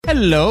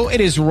Hello, it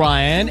is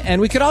Ryan,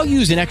 and we could all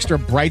use an extra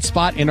bright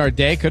spot in our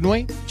day, couldn't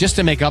we? Just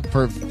to make up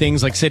for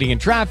things like sitting in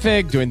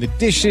traffic, doing the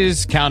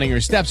dishes, counting your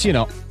steps, you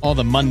know, all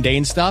the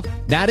mundane stuff.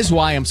 That is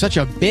why I'm such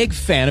a big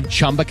fan of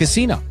Chumba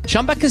Casino.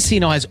 Chumba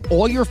Casino has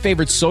all your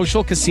favorite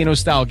social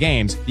casino-style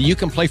games that you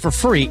can play for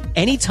free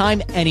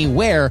anytime,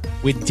 anywhere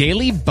with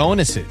daily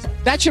bonuses.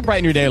 That should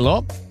brighten your day a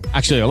little.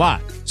 Actually, a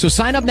lot. So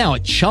sign up now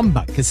at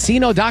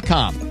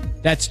ChumbaCasino.com.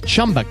 That's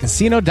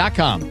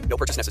ChumbaCasino.com. No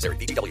purchase necessary.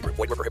 VGW Group.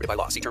 Void where prohibited by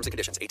law. See terms and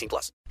conditions.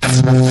 18+.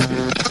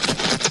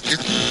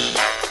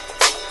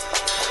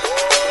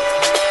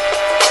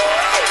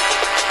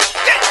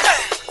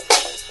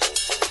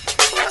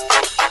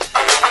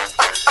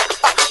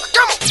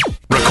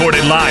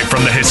 Recorded live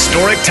from the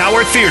historic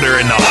Tower Theater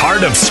in the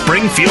heart of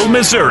Springfield,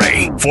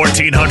 Missouri.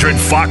 1400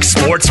 Fox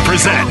Sports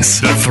presents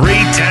the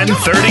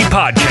 31030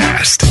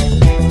 Podcast.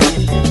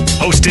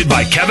 Hosted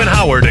by Kevin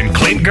Howard and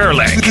Clint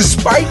Gerlich.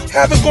 Despite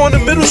having gone to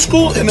middle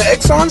school in the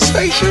Exxon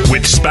station.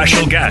 With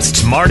special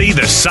guests Marty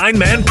the Sign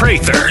Man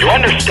Prather. You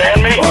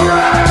understand me? All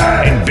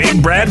right. And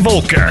Big Brad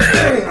Volker.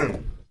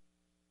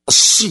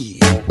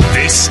 Shit.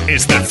 This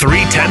is the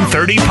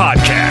 31030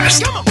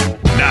 Podcast.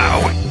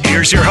 Now,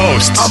 here's your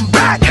hosts, I'm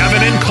back.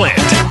 Kevin and Clint.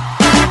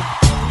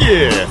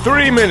 Yeah,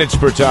 3 minutes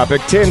per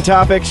topic, 10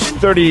 topics,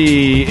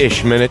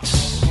 30-ish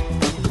minutes.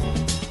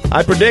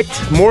 I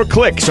predict more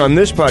clicks on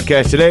this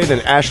podcast today than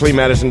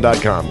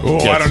AshleyMadison.com. Oh,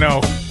 yes. I don't know.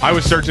 I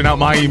was searching out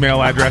my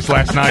email address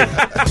last night.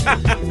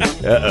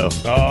 Uh-oh.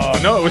 Oh,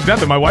 no, it was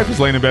nothing. My wife was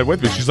laying in bed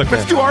with me. She's like,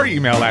 let's do our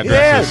email addresses.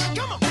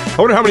 Yes.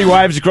 I wonder how many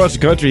wives across the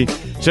country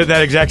said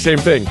that exact same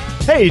thing.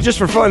 Hey, just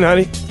for fun,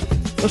 honey,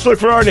 let's look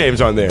for our names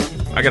on there.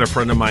 I got a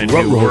friend of mine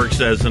who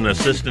works as an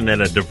assistant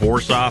at a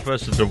divorce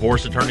office, a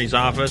divorce attorney's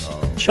office.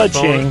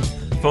 Cha-ching.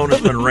 Phone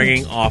has been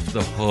ringing off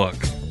the hook.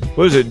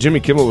 What is it? Jimmy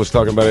Kimmel was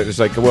talking about it. It's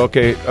like, well,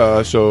 okay,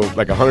 so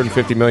like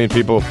 150 million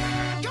people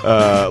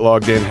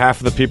logged in. Half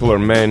of the people are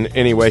men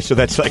anyway, so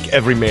that's like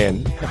every man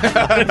in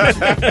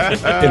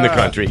the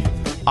country.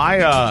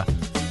 I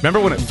remember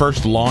when it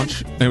first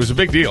launched, and it was a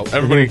big deal.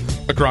 Everybody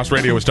across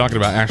radio was talking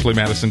about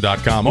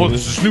AshleyMadison.com. Oh,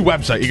 there's this new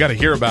website. You got to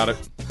hear about it.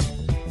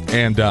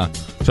 And so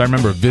I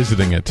remember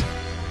visiting it,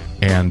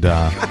 and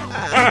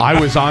I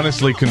was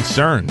honestly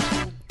concerned.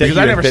 Because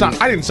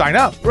I didn't sign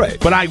up. Right.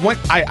 But I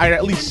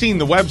at least seen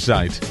the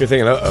website. You're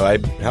thinking,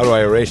 how do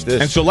I erase this?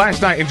 And so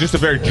last night, in just a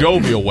very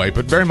jovial way,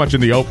 but very much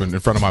in the open, in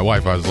front of my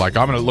wife, I was like,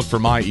 I'm going to look for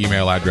my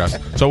email address.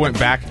 So I went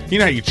back. You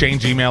know how you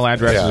change email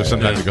addresses or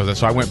sometimes it goes there.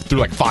 So I went through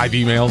like 5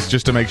 emails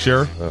just to make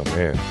sure. Oh,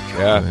 man.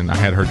 Yeah. And I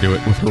had her do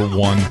it with her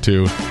 1,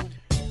 2.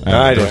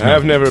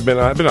 I've never been.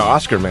 I've been to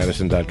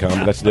OscarMadison.com,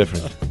 but that's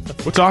different.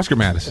 What's Oscar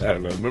Madison? I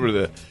don't know. Remember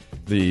the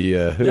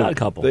Odd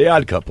Couple. The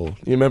Odd Couple.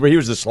 You remember? He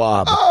was the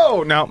slob.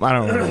 Oh, no, I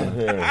don't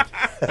know.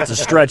 That's a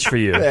stretch for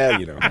you. Yeah,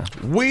 you know.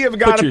 We have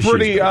got a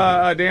pretty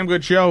damn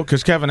good show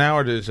because Kevin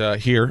Howard is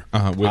here.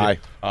 With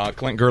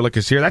Clint Gerlich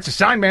is here. That's a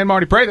sign man,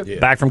 Marty Prather. Yeah.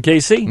 Back from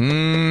KC.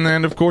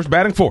 And, of course,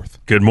 batting fourth.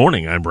 Good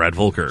morning. I'm Brad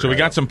Volker. So we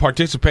got some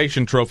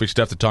participation trophy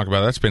stuff to talk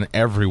about. That's been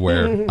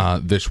everywhere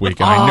this week.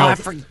 And I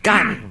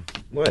forgot.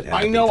 What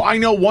I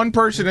know one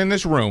person in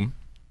this room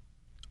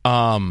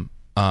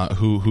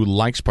who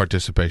likes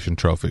participation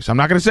trophies. I'm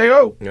not going to say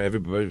who.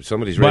 Everybody,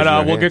 somebody's but raising their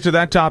we'll hand. get to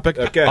that topic.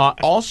 Okay.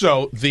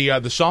 Also, the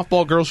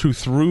softball girls who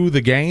threw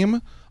the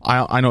game,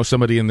 I know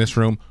somebody in this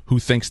room who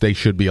thinks they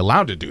should be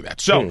allowed to do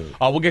that. So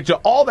we'll get to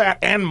all that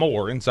and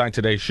more inside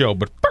today's show.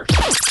 But first,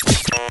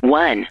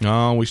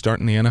 we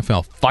start in the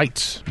NFL.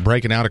 Fights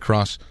breaking out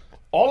across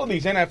all of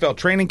these NFL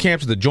training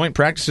camps, the joint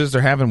practices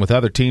they're having with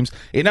other teams.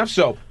 Enough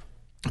so,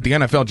 the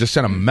NFL just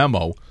sent a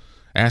memo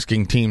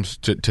asking teams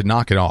to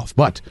knock it off.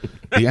 But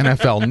the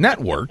NFL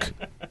Network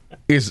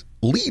is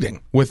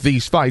leading with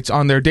these fights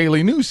on their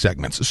daily news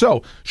segments.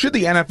 So, should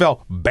the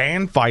NFL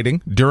ban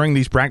fighting during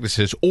these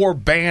practices or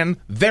ban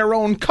their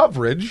own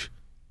coverage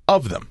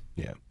of them?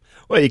 Yeah.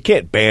 Well, you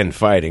can't ban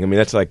fighting. I mean,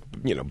 that's like,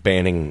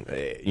 banning,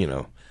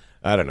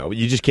 I don't know.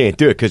 You just can't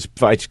do it because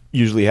fights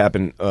usually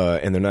happen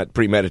and they're not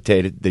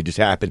premeditated. They just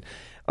happen.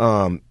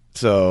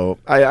 So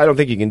I don't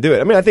think you can do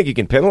it. I mean, I think you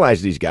can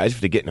penalize these guys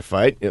if they get in a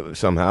fight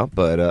somehow.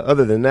 But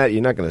other than that,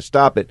 you're not going to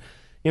stop it.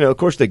 Of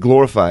course, they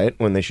glorify it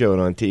when they show it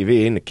on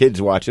TV, and the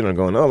kids watching are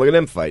going, "Oh, look at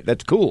them fight!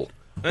 That's cool."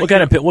 What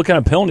kind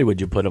of penalty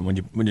would you put them? Would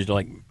you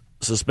like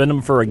suspend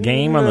them for a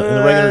game in the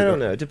regular? I don't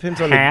know. It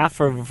depends on half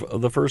of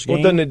the first game.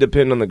 Well, doesn't it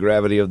depend on the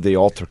gravity of the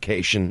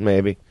altercation?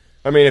 Maybe.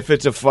 I mean, if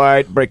it's a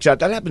fight, breaks out,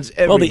 that happens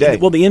every day.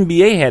 Well, the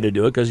NBA had to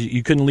do it because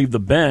you couldn't leave the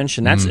bench,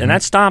 and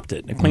that stopped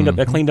it. It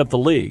cleaned up the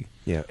league.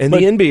 Yeah, and the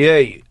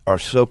NBA are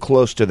so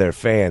close to their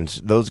fans.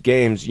 Those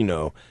games,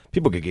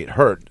 people could get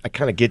hurt. I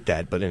kind of get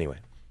that, but anyway.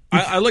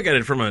 I look at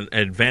it from an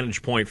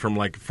advantage point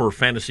for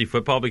fantasy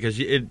football because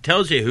it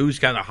tells you who's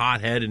got a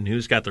hot head and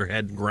who's got their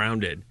head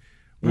grounded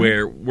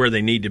where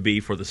they need to be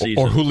for the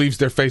season. Or who leaves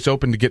their face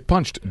open to get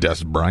punched.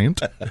 Des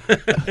Bryant.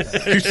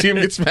 You see him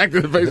get smacked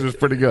in the face. It was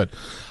pretty good.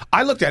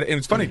 I looked at it, and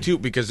it's funny, too,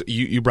 because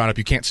you brought up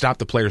you can't stop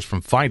the players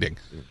from fighting.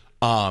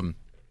 I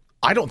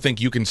don't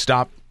think you can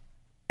stop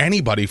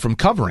anybody from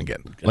covering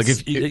it. Like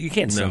if you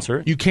can't censor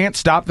it. You can't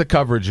stop the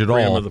coverage at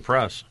Freedom all. of the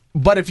press.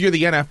 But if you're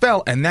the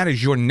NFL and that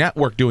is your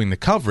network doing the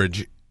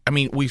coverage, I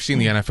mean, we've seen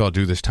the NFL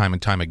do this time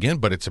and time again,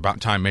 but it's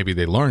about time maybe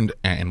they learned,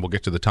 and we'll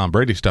get to the Tom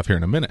Brady stuff here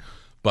in a minute,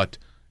 but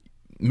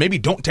maybe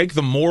don't take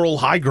the moral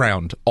high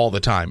ground all the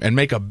time and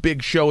make a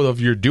big show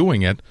of you're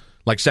doing it,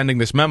 like sending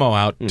this memo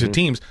out to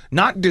teams,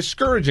 not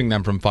discouraging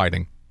them from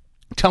fighting,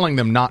 telling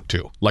them not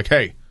to. Like,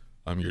 hey,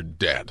 I'm your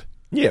dad.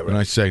 Yeah, right. And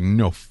I say,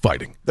 no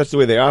fighting. That's the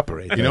way they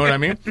operate. You know what I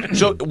mean?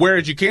 So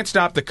whereas you can't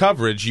stop the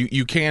coverage,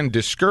 you can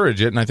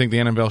discourage it, and I think the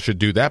NFL should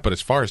do that. But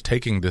as far as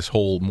taking this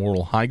whole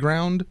moral high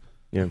ground,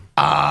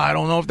 I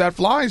don't know if that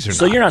flies or not.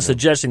 So you're not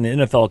suggesting the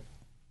NFL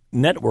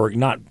network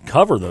not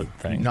cover the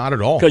thing? Not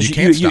at all. You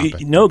can't stop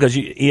it. No, because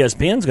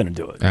ESPN's going to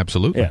do it.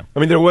 Absolutely. Yeah. I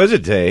mean, there was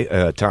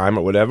a time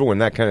or whatever when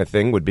that kind of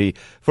thing would be,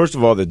 first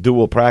of all, the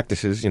dual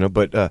practices,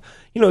 but,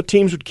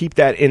 teams would keep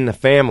that in the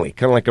family,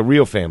 kind of like a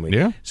real family.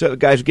 Yeah. So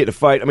guys would get to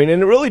fight. I mean,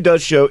 and it really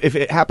does show, if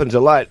it happens a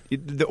lot,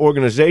 the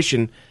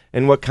organization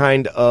and what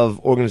kind of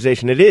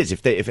organization it is.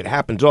 If it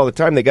happens all the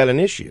time, they got an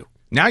issue.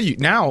 Now,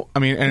 I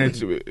mean, and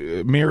it's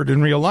mirrored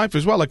in real life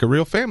as well, like a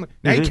real family.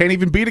 Now you can't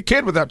even beat a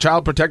kid without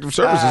Child Protective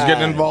Services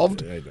getting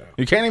involved.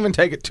 You can't even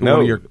take it to one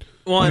of your.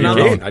 Well, and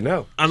I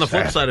know. On the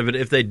flip side of it,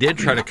 if they did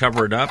try to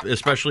cover it up,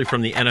 especially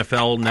from the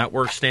NFL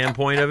network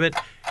standpoint of it,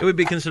 it would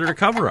be considered a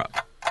cover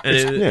up, and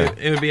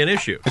it would be an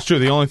issue. It's true.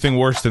 The only thing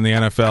worse than the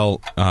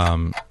NFL,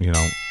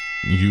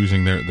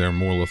 using their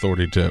moral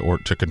authority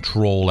to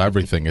control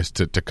everything is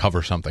to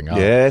cover something up.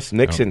 Yes,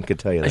 Nixon could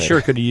tell you I that. sure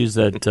could have used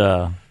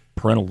that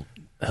parental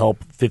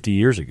help 50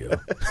 years ago.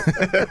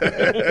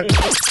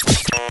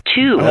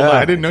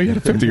 I didn't know you had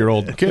a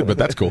 50-year-old kid, but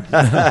that's cool.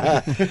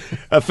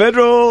 A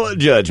federal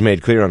judge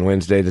made clear on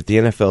Wednesday that the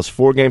NFL's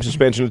 4-game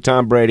suspension of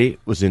Tom Brady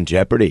was in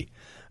jeopardy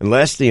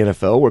unless the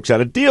NFL works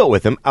out a deal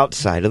with him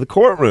outside of the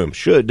courtroom.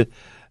 Should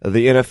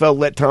the NFL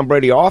let Tom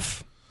Brady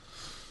off?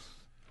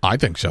 I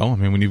think so. I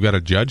mean, when you've got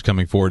a judge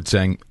coming forward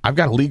saying, I've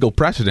got a legal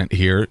precedent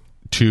here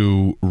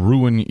to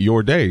ruin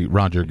your day,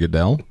 Roger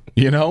Goodell,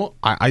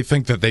 I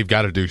think that they've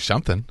got to do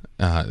something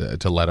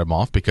to let him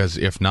off, because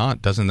if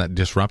not, doesn't that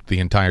disrupt the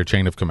entire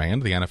chain of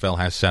command the NFL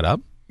has set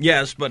up?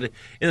 Yes, but in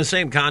the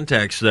same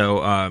context,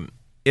 though,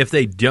 if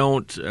they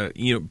don't,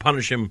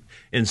 punish him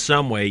in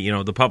some way,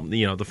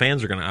 the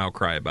fans are going to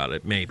outcry about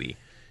it. Maybe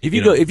if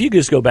you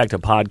just go back to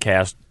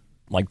podcast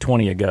like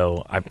 20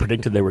 ago, I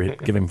predicted they were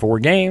giving 4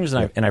 games,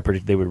 and I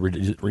predicted they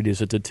would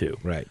reduce it to 2.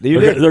 Right,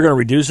 they're going to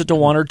reduce it to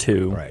 1 or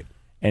 2, right,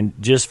 and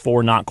just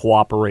for not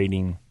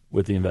cooperating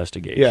with the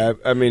investigation. Yeah,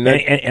 I mean,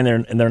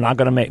 and they're not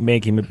going to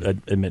make him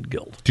admit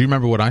guilt. Do you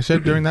remember what I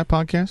said during that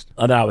podcast?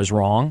 That I was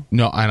wrong.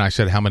 No, and I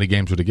said how many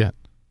games would he get?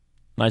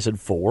 And I said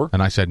 4.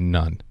 And I said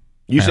none.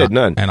 You said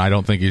none. And I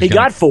don't think he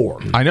got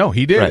 4. I know,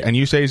 he did. Right. And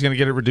you say he's going to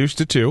get it reduced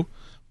to 2,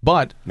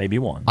 but maybe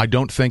 1. I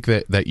don't think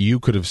that you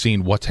could have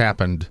seen what's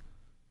happened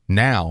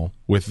now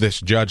with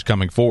this judge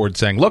coming forward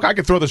saying, look, I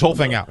could throw this whole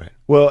thing out.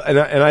 Well, and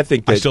I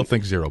think that... I still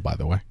think 0, by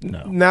the way.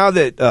 No. Now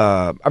that...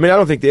 I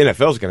don't think the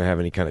NFL is going to have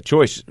any kind of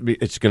choice.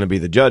 It's going to be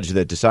the judge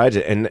that decides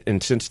it.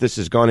 And since this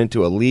has gone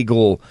into a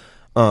legal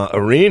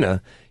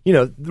arena,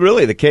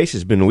 really the case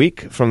has been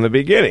weak from the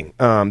beginning.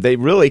 They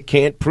really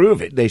can't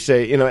prove it. They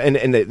say,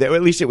 and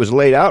at least it was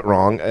laid out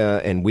wrong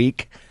and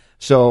weak.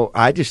 So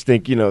I just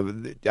think,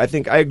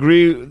 I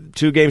agree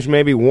 2 games,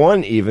 maybe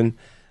 1 even.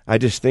 I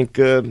just think...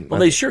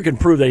 they sure can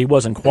prove that he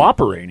wasn't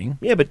cooperating.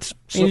 Yeah, but...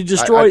 he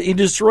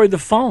destroyed the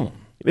phone.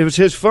 It was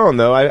his phone,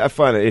 though. I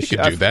find an issue.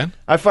 He could do that.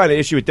 I find an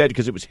issue with that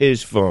because it was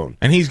his phone.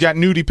 And he's got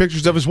nudie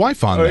pictures of his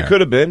wife on there. It could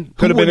have been.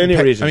 Could have been any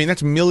reason. I mean,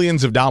 that's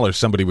millions of dollars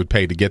somebody would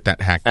pay to get that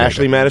hacked.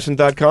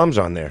 AshleyMadison.com's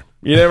on there.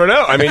 You never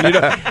know. I mean,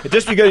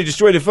 just because he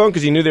destroyed the phone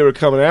because he knew they were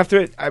coming after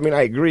it, I mean,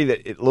 I agree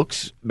that it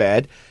looks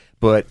bad,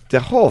 but the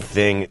whole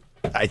thing,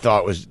 I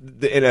thought, was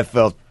the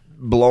NFL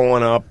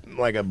blowing up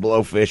like a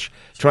blowfish,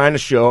 trying to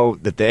show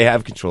that they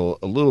have control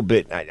a little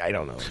bit. I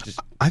don't know. Just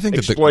I think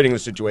exploiting the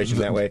situation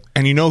that way.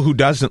 And who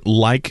doesn't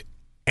like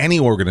any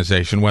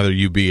organization, whether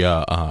you be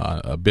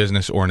a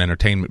business or an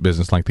entertainment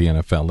business like the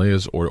NFL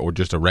is, or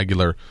just a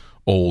regular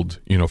old,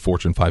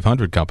 Fortune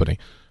 500 company,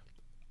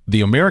 the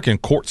American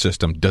court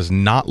system does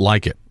not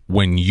like it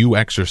when you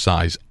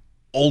exercise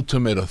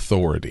ultimate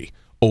authority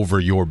over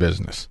your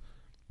business,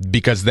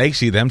 because they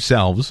see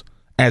themselves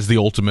as the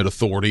ultimate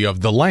authority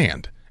of the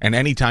land. And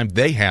anytime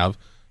they have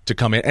to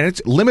come in, and it's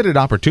limited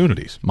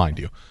opportunities, mind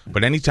you,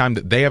 but anytime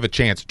that they have a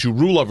chance to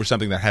rule over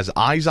something that has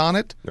eyes on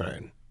it,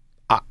 right.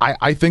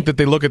 I think that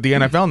they look at the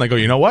NFL and they go,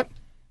 you know what?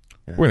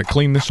 We're going to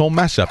clean this whole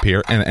mess up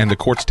here, and the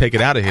courts take it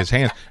out of his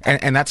hands.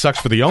 And that sucks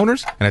for the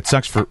owners, and it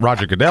sucks for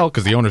Roger Goodell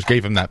because the owners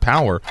gave him that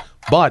power.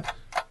 But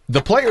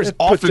the players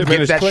often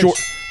get that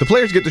short. The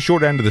players get the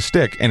short end of the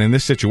stick, and in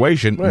this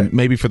situation, right.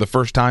 maybe for the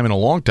first time in a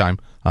long time,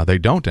 they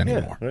don't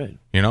anymore. Yeah,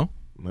 right.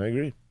 I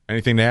agree.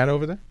 Anything to add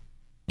over there?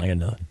 I got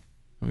nothing.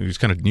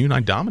 You and I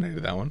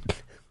dominated that one.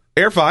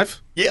 Air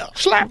 5. Yeah.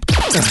 Slap.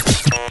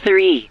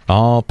 3.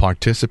 All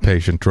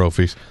participation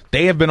trophies.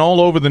 They have been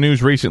all over the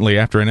news recently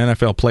after an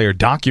NFL player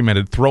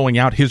documented throwing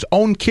out his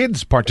own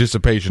kids'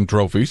 participation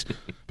trophies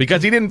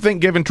because he didn't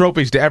think giving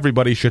trophies to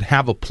everybody should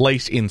have a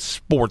place in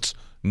sports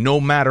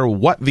no matter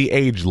what the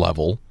age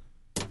level.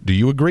 Do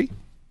you agree?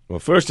 Well,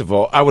 first of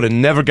all, I would have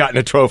never gotten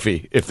a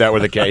trophy if that were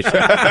the case.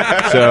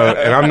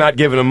 And I'm not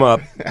giving them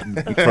up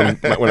from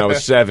when I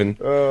was 7.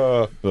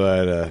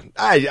 But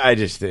I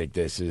just think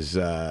this is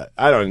I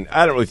don't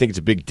really think it's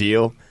a big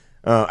deal.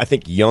 I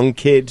think young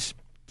kids,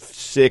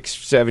 6,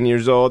 7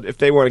 years old, if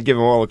they want to give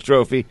them all a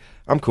trophy,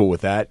 I'm cool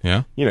with that.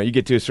 Yeah. You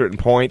get to a certain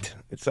point,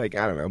 it's like,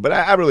 I don't know, but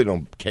I really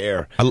don't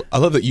care. I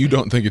love that you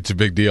don't think it's a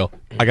big deal.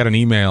 I got an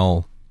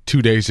email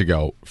 2 days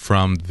ago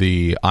from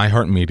the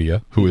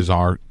iHeartMedia, who is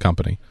our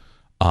company,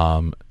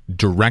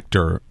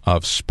 director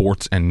of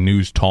sports and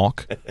news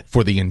talk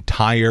for the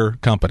entire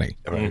company,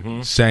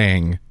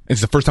 saying,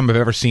 it's the first time I've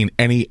ever seen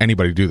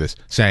anybody do this,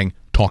 saying,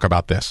 talk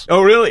about this.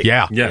 Oh, really?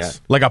 Yeah.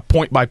 Yes. Like a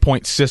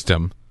point-by-point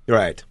system.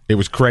 Right. It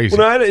was crazy.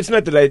 Well, it's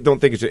not that I don't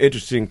think it's an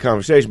interesting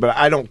conversation, but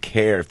I don't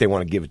care if they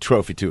want to give a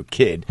trophy to a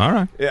kid. All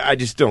right. I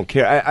just don't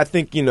care. I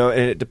think, and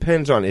it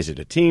depends on, is it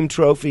a team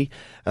trophy?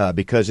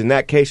 Because in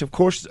that case, of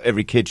course,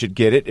 every kid should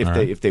get it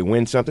if they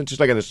win something. Just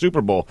like in the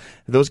Super Bowl,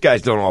 those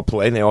guys don't all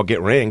play, and they all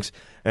get rings,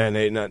 and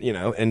they not,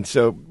 and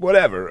so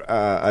whatever.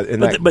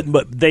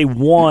 But they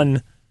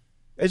won.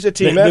 It's a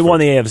team They effort. won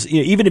the AFC.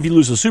 Even if you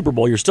lose the Super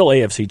Bowl, you're still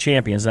AFC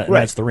champions.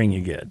 That's the ring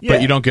you get. Yeah.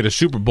 But you don't get a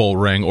Super Bowl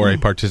ring or a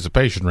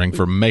participation ring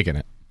for making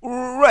it.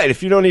 Right.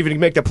 If you don't even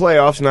make the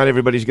playoffs, not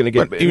everybody's going to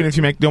get. But even if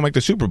you don't make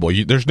the Super Bowl,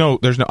 there's no.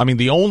 I mean,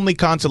 the only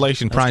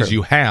consolation prize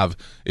you have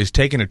is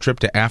taking a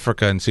trip to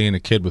Africa and seeing a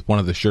kid with one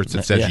of the shirts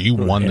that says you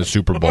won the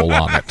Super Bowl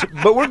on it.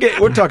 But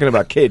we're talking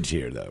about kids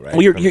here, though, right?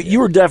 Well, you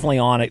were definitely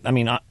on it. I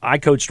mean, I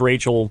coached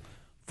Rachel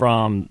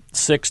from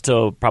 6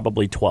 to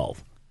probably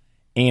 12.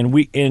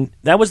 And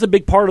that was the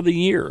big part of the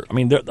year. I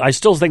mean, I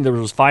still think there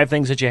was 5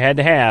 things that you had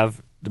to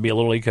have to be a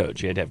Little League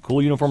coach. You had to have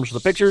cool uniforms for the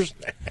pictures.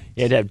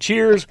 You had to have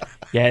cheers.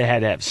 You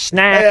had to have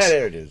snacks. Yeah,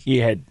 there it is.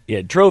 You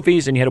had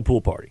trophies, and you had a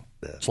pool party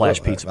 / pizza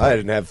party. I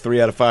didn't have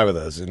 3 out of 5 of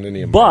those in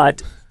any of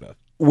But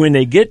when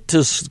they get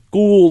to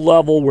school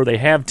level where they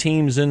have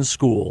teams in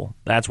school,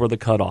 that's where the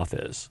cutoff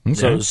is.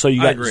 Okay. So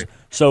you got I agree.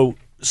 So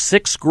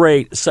 6th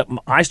grade.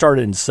 I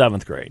started in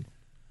 7th grade.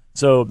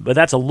 So, but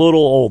that's a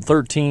little old.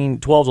 13,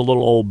 12's a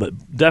little old, but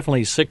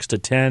definitely 6 to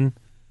 10.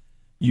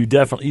 You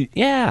definitely,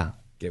 yeah.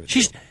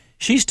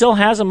 She still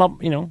has them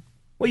up.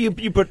 Well,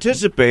 you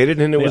participated,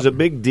 and it was a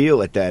big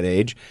deal at that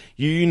age.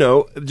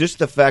 Just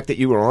the fact that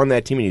you were on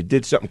that team and you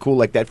did something cool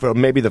like that for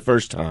maybe the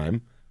first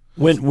time.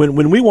 When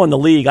we won the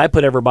league, I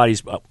put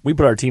we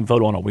put our team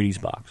photo on a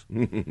Wheaties box,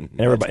 and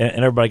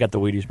everybody got the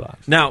Wheaties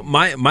box. Now,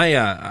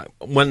 my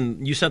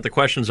when you sent the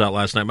questions out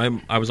last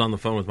night, I was on the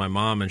phone with my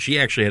mom, and she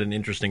actually had an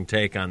interesting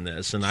take on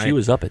this. And she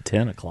was up at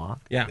 10 o'clock.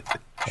 Yeah.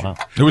 Wow.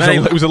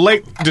 It was a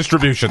late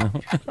distribution.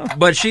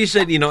 But she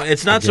said,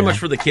 it's not so much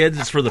for the kids,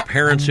 it's for the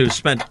parents who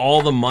spent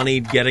all the money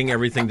getting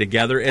everything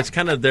together. It's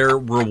kind of their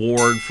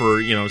reward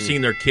for,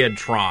 seeing their kid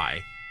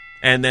try.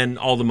 And then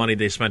all the money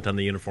they spent on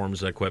the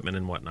uniforms, equipment,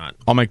 and whatnot.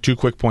 I'll make 2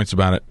 quick points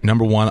about it.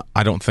 Number one,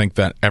 I don't think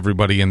that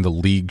everybody in the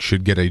league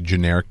should get a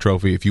generic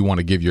trophy. If you want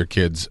to give your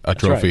kids a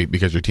trophy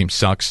because your team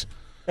sucks,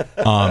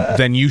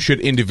 then you should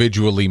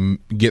individually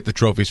get the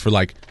trophies for,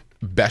 like,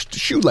 best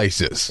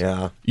shoelaces,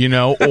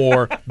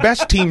 or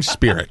best team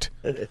spirit.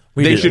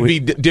 They should be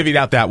divvied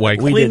out that way.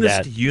 We did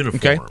that. Uniform.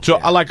 Okay, so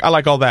I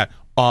like all that.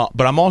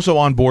 But I'm also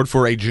on board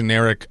for a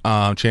generic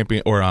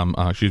champion or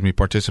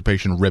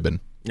participation ribbon.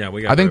 Yeah,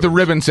 we got. I think the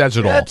ribbon says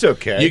it all. That's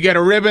okay. You get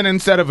a ribbon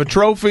instead of a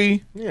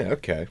trophy. Yeah,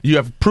 okay. You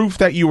have proof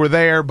that you were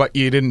there, but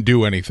you didn't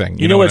do anything.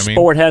 You know what I mean?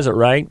 sport has it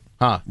right?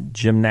 Huh?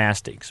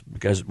 Gymnastics.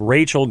 Because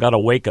Rachel got a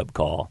wake-up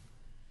call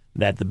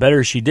that the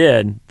better she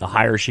did, the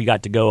higher she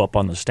got to go up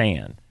on the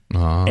stand.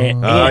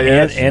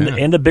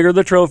 And the bigger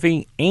the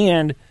trophy,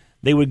 and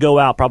they would go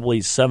out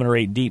probably 7 or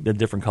 8 deep, the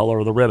different color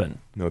of the ribbon.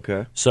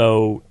 Okay.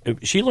 So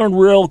she learned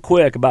real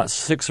quick, about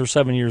 6 or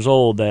 7 years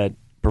old, that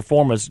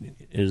performance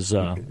is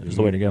the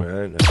way to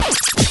go.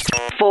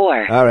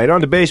 4. All right,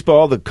 on to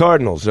baseball. The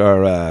Cardinals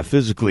are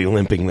physically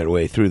limping their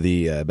way through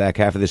the back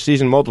half of the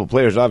season. Multiple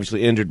players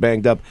obviously injured,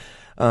 banged up.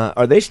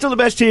 Are they still the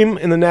best team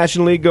in the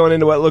National League going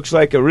into what looks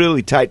like a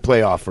really tight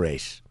playoff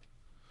race?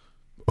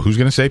 Who's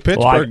going to say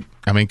Pittsburgh?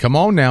 I mean, come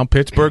on now.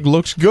 Pittsburgh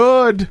looks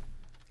good.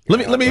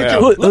 Let me hit you.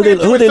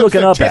 Who are they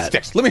looking up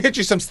at? Let me hit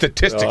you some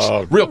statistics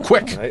real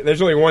quick.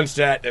 There's only one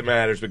stat that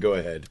matters, but go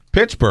ahead.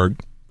 Pittsburgh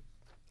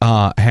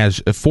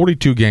has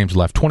 42 games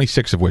left,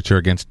 26 of which are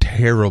against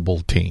terrible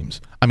teams.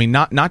 I mean,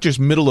 not just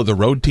middle of the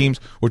road teams.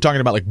 We're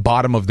talking about like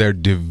bottom of their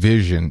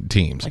division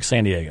teams, Like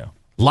San Diego.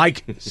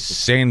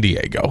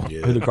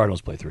 Yeah. Who the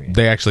Cardinals play 3 games.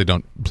 They actually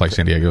don't play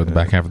San Diego in the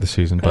back half of the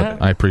season,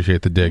 but I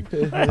appreciate the dig.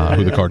 Who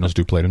the Cardinals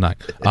do play tonight.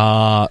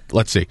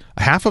 Let's see.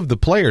 Half of the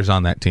players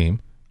on that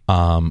team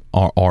are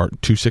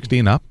 260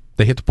 and up.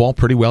 They hit the ball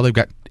pretty well. They've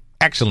got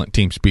excellent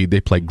team speed. They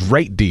play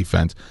great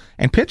defense.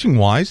 And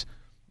pitching-wise,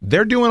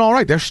 they're doing all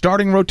right. Their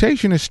starting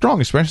rotation is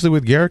strong, especially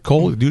with Garrett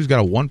Cole. The dude's got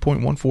a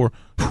 1.14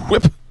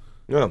 whip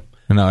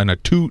and a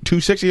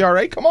 2.6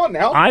 ERA. Come on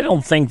now. I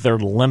don't think they're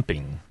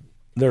limping.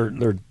 They're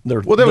 11-5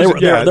 they're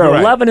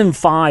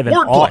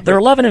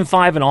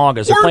 11-5 in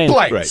August. They're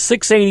playing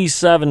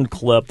 687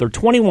 clip. They're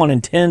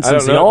 21-10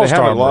 since the All-Star They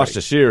haven't break. lost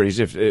a series,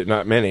 if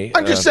not many.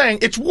 I'm just saying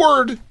it's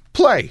word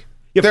play.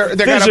 Yeah,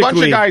 they got a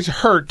bunch of guys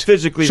hurt.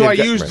 Physically, so I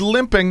used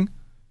limping.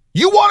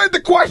 You wanted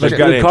the question.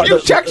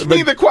 You text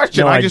me the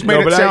question. I just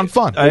made it sound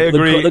fun. I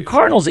agree. The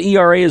Cardinals'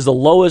 ERA is the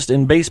lowest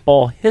in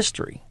baseball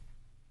history.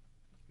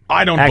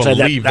 I don't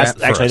believe that.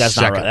 That's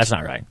not right. That's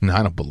not right. No,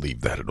 I don't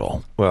believe that at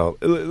all. Well,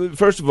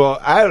 first of all,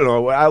 I don't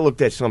know. I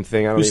looked at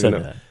something. I don't even know.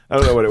 That? I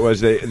don't know what it was.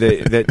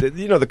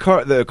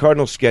 The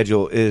Cardinals'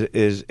 schedule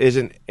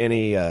isn't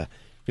any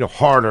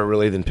harder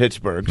really than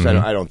Pittsburgh's.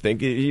 Mm-hmm. I don't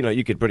think.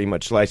 You could pretty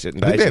much slice it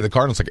and I think dice they it. had the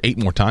Cardinals like 8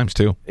 more times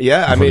too.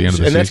 Yeah, I mean, and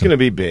that's going to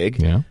be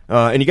big. Yeah,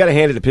 and you got to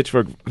hand it to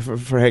Pittsburgh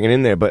for hanging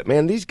in there. But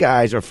man, these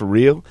guys are for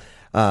real.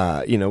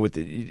 A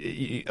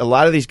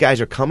lot of these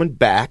guys are coming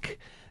back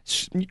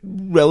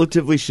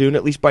relatively soon,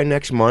 at least by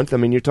next month. I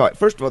mean, you're talking.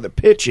 First of all, the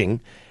pitching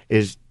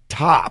is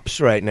tops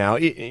right now.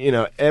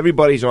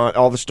 Everybody's on.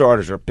 All the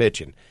starters are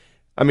pitching.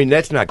 I mean,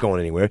 that's not going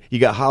anywhere. You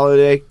got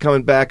Holiday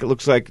coming back. It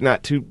looks like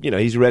not too.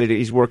 He's ready to.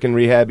 He's working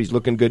rehab. He's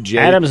looking good.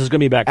 Adams is going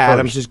to be back.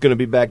 Adams is going to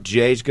be back.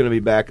 Jay's going to be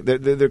back.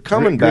 They're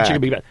coming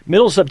back. Be back.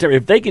 Middle of September.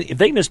 If they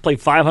can just play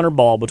 500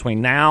 ball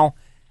between now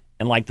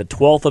and like the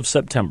 12th of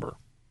September,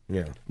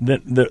 then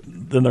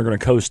they're going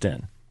to coast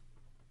in.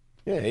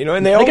 Yeah,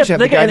 and they always have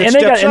the guy that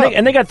steps up.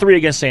 And they got 3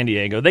 against San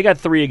Diego. They got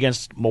 3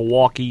 against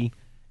Milwaukee,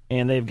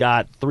 and they've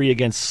got 3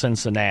 against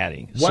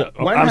Cincinnati.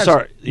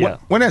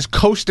 When has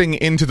coasting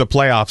into the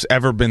playoffs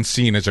ever been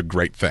seen as a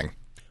great thing?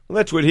 Well,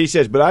 that's what he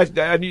says, but I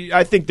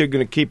think they're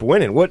going to keep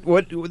winning.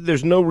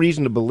 There's no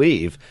reason to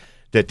believe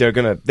that they're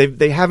going to.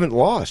 They haven't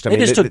lost. They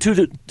just took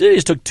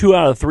 2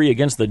 out of 3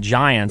 against the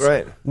Giants,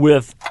 right?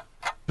 With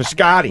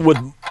Piscotty.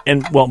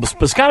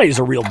 Piscotty's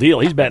a real deal.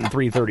 He's batting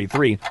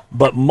 .333,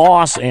 but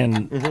Moss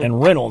and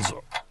Reynolds,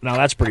 now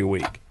that's pretty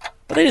weak.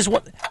 But they just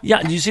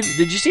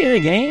did you see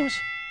any games?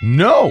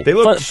 No. They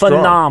look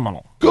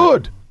phenomenal.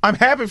 Good. I'm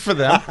happy for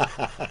them.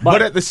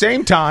 But at the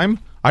same time,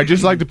 I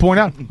just like to point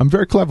out I'm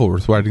very clever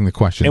with writing the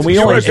questions. And we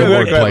only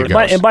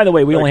and by the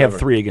way, we only have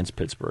 3 against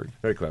Pittsburgh.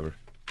 Very clever.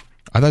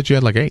 I thought you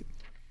had like 8.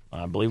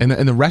 I believe.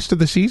 And the rest of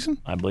the season?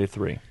 I believe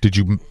 3. Did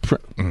you?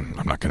 I'm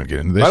not going to get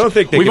into this. I don't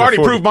think we've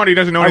already proved Monty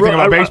doesn't know anything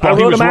about baseball.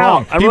 He was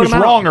wrong. He was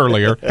wrong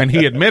earlier, and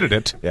he admitted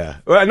it. Yeah.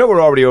 Well, I know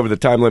we're already over the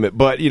time limit,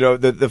 but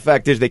the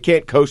fact is they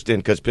can't coast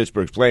in because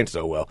Pittsburgh's playing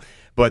so well.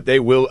 But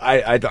they will.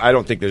 I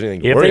don't think there's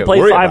anything to worry about.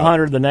 If they play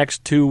 500 the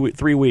next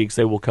 2-3 weeks,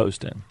 they will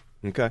coast in.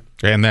 Okay.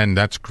 And then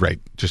that's great.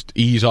 Just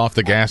ease off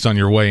the gas on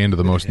your way into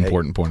the most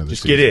important point of the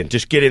season.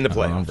 Just get in the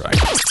playoffs. Right.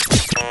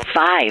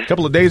 5. A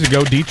couple of days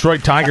ago,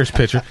 Detroit Tigers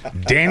pitcher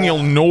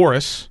Daniel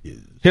Norris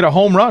hit a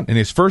home run in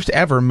his first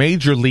ever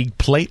Major League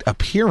plate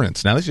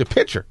appearance. Now, this is a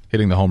pitcher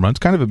hitting the home run. It's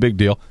kind of a big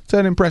deal. It's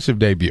an impressive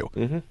debut.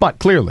 Mm-hmm. But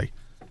clearly,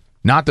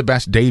 not the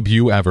best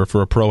debut ever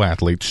for a pro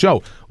athlete.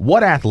 So,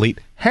 what athlete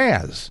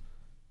has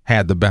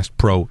had the best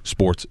pro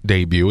sports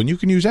debut? And you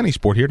can use any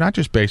sport here, not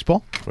just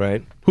baseball.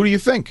 Right. Who do you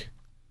think?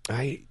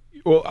 I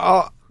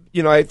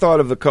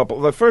thought of the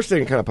couple. The first thing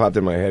that kind of popped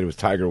in my head was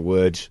Tiger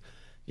Woods.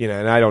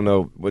 And I don't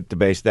know what to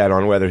base that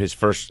on, whether his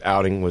first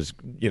outing was,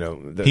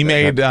 he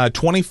made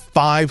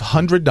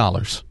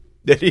 $2,500.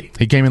 Did he?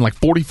 He came in like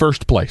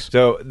 41st place.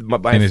 So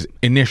in his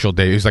initial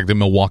day, it was like the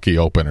Milwaukee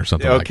Open or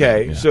something like that.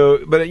 Okay, yeah.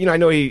 So, but I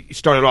know he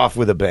started off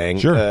with a bang.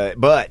 Sure.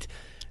 But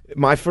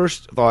my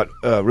first thought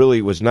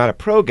really was not a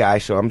pro guy,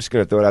 so I'm just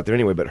going to throw it out there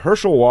anyway. But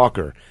Herschel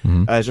Walker,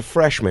 as a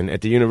freshman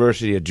at the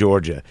University of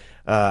Georgia,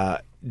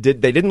 they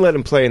didn't let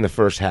him play in the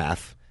first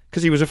half.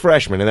 Because he was a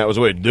freshman, and that was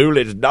the way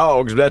Doolitt's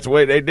dogs. That's the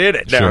way they did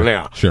it down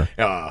now. Sure.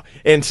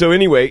 And so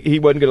anyway, he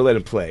wasn't going to let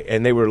him play,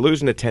 and they were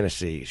losing to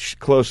Tennessee.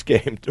 Close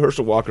game.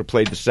 Herschel Walker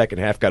played the second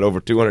half, got over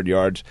 200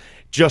 yards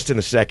just in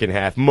the second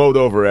half, mowed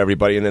over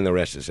everybody, and then the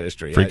rest is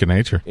history. Freak of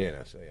nature.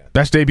 Yeah.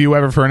 Best debut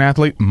ever for an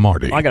athlete,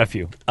 Marty. I got a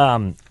few.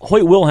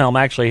 Hoyt Wilhelm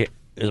actually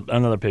is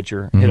another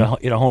pitcher. Hit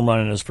a home run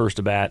in his first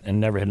at bat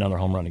and never hit another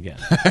home run again.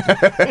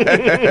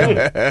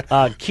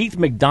 Keith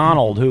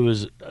McDonald, who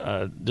was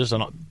just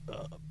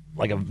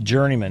like a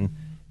journeyman,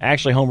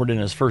 actually homered in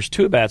his first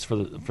 2 at-bats for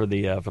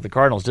the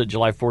Cardinals. Did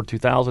July 4th,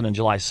 2000 and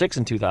July 6th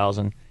in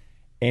 2000.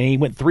 And he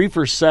went 3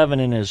 for 7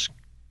 in his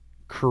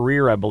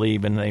career, I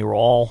believe, and they were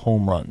all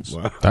home runs.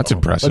 Wow. That's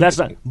impressive. But that's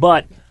not.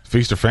 But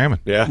feast or famine.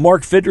 Yeah.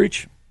 Mark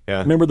Fidrich. Yeah.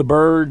 Remember the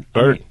Bird?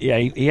 Bird. He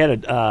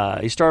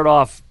had he started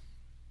off,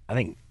 I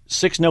think,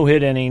 6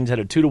 no-hit innings, had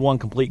a 2-1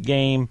 complete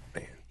game.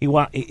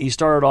 He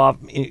started off.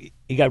 He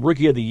got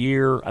Rookie of the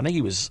Year. I think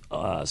he was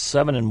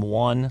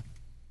 7-1.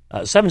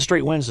 7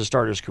 straight wins to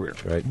start his career.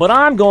 Right. But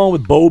I'm going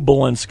with Bo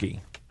Belinsky.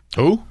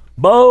 Who?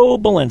 Bo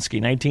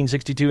Belinsky,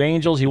 1962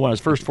 Angels. He won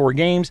his first 4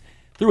 games,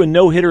 threw a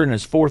no-hitter in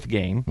his 4th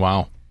game.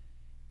 Wow.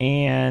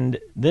 and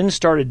then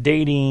started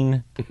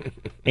dating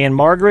Ann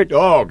Margaret,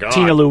 Oh, God.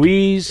 Tina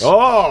Louise,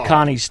 Oh.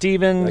 Connie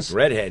Stevens, Like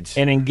redheads.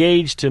 and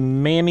engaged to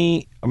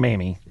Mamie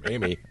Amy.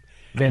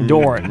 Van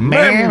Doren.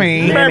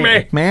 Mammy.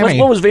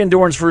 What was Van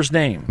Doren's first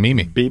name?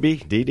 Mimi.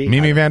 BB? DD?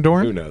 Mimi Van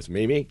Doren? Who knows?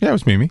 Mimi? Yeah, it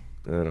was Mimi.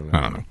 I don't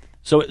know.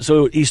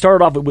 So he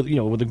started off with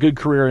a good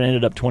career and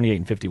ended up 28 and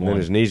And then 51.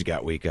 his knees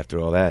got weak after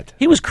all that.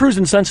 He was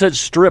cruising Sunset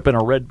Strip in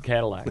a red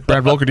Cadillac.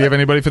 Brad Volker, do you have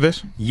anybody for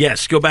this?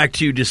 Yes, go back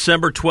to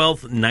December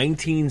 12th,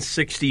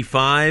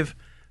 1965.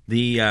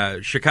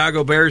 The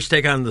Chicago Bears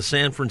take on the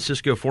San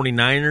Francisco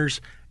 49ers.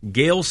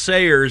 Gale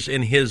Sayers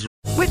in his...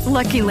 With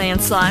Lucky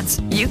Land Slots,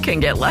 you can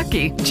get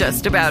lucky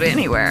just about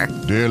anywhere.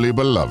 Dearly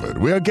beloved,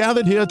 we are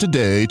gathered here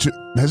today to...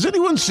 Has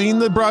anyone seen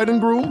the bride and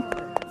groom?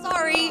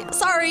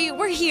 Sorry,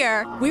 we're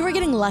here. We were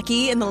getting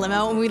lucky in the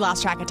limo and we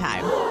lost track of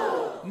time.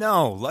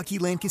 No, Lucky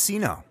Land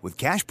Casino, with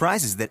cash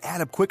prizes that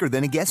add up quicker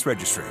than a guest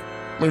registry.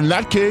 In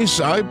that case,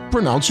 I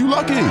pronounce you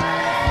lucky.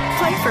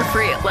 Play for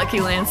free at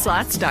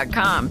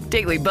LuckyLandSlots.com.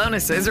 Daily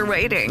bonuses are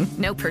waiting.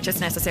 No purchase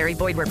necessary.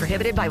 Void where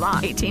prohibited by law.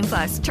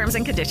 18+. Terms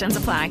and conditions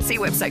apply. See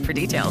website for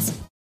details.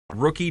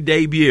 Rookie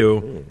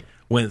debut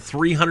went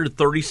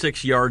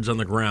 336 yards on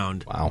the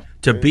ground. Wow.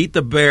 To beat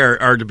the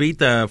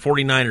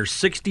 49ers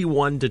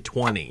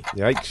 61-20.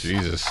 Yikes.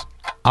 Jesus.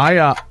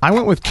 I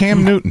went with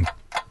Cam Newton.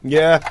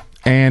 Yeah.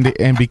 And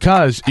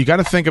because you got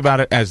to think about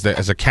it as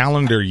a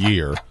calendar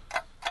year.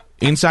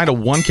 Inside of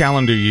one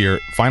calendar year,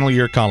 final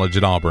year of college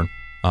at Auburn,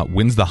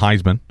 wins the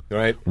Heisman,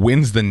 Right.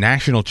 wins the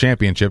national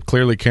championship,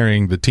 clearly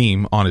carrying the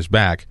team on his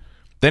back,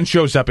 then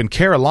shows up in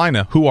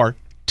Carolina, who are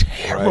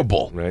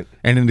terrible. Right.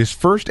 And in his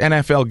first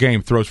NFL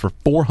game, throws for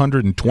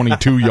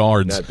 422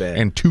 yards Not bad.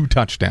 and 2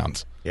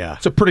 touchdowns. Yeah.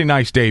 It's a pretty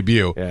nice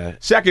debut. Yeah.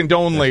 Second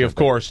only, of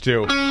course,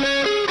 to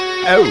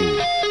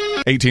Oh.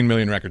 18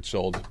 million records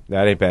sold.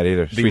 That ain't bad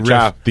either. The Sweet riff,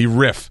 child. the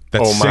riff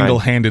that Oh, my.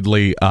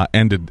 single-handedly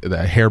ended the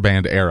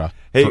hairband era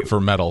Hey,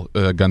 for metal,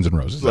 Guns N'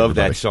 Roses. Love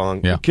everybody. that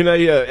song. Yeah. Can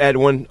I add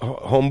one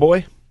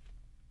homeboy?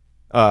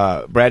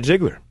 Brad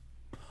Ziegler.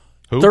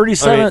 Who?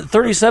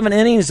 37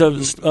 innings of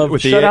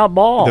With the- shutout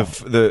ball.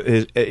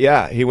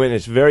 He went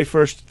his very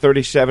first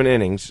 37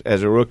 innings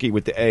as a rookie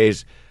with the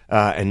A's,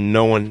 and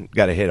no one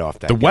got a hit off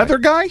that. The weather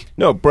guy?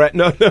 No, Brett.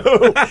 No.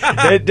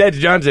 That's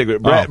John Ziegler.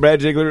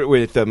 Brad Ziegler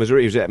with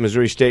Missouri. He was at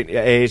Missouri State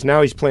A's.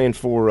 Now he's playing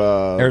for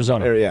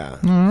Arizona. Yeah.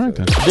 All right,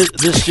 then.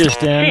 This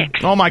just in.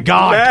 Oh, my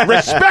God.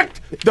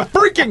 Respect the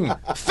freaking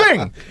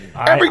thing.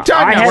 Every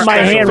time I now had we're my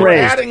hand we're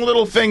raised. adding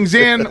little things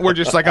in. We're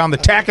just like on the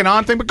tacking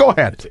on thing, but go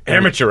ahead.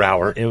 Amateur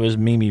hour. It was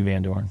Mimi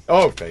Van Doren.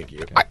 Oh, thank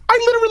you. I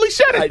literally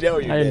said it. I know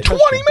you I did. didn't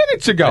trust 20 you.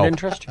 minutes ago. I didn't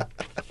trust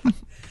you.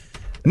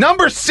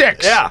 Number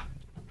 6. Yeah.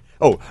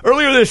 Oh,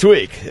 earlier this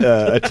week,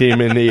 a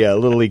team in the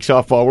Little League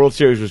Softball World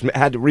Series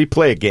had to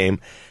replay a game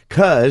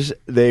because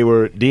they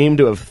were deemed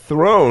to have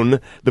thrown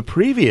the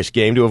previous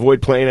game to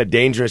avoid playing a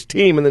dangerous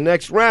team in the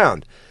next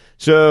round.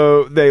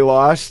 So they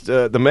lost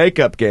the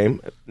makeup game.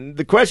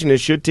 The question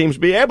is, should teams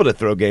be able to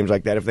throw games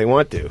like that if they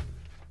want to?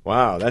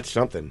 Wow, that's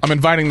something. I'm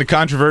inviting the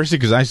controversy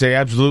because I say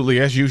absolutely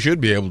yes, you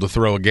should be able to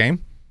throw a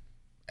game.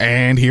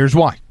 And here's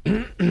why.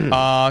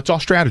 It's all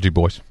strategy,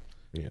 boys.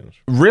 Yes.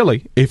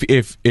 Really,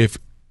 if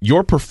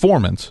your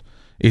performance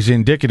is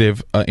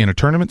indicative in a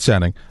tournament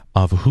setting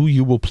of who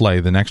you will play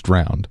the next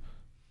round,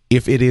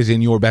 if it is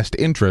in your best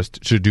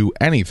interest to do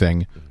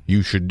anything,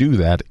 you should do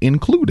that,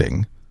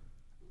 including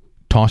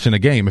toss in a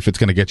game if it's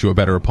going to get you a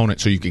better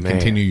opponent so you can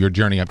continue your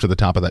journey up to the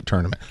top of that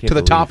tournament. To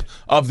the top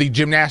of the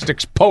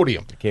gymnastics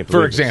podium,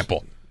 for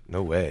example.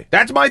 No way.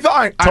 That's my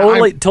thought.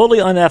 Totally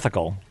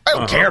unethical. I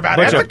don't care about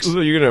Bunch ethics.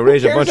 you're going to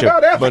raise a Who cares bunch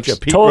about of ethics?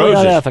 Pete Totally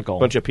Roses. unethical.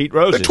 Bunch of Pete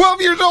Roses. They're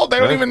 12 years old. They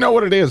don't even know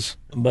what it is.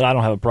 But I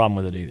don't have a problem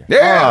with it either.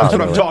 Yeah, that's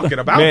what I'm talking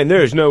about. Man,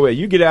 there's no way.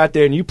 You get out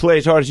there and you play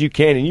as hard as you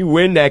can and you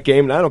win that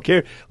game, and I don't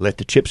care. Let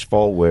the chips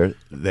fall where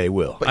they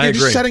will. But you're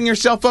just setting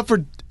yourself up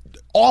for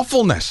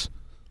awfulness.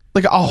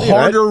 Like a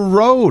harder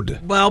road.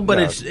 Well,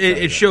 but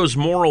it shows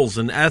morals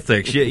and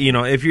ethics. You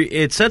know,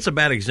 it sets a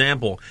bad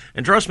example.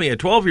 And trust me, a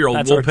 12-year-old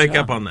That's will our pick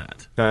job. up on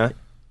that. Huh?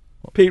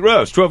 Pete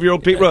Rose,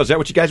 12-year-old Pete Rose. Is that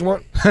what you guys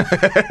want?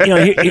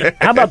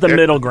 How about the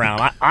middle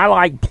ground? I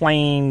like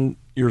playing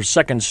your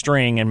second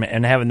string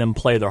and having them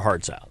play their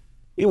hearts out.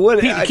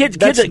 Kids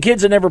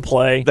that never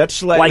play. That's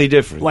slightly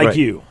different. Like right.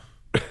 you.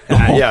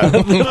 Yeah.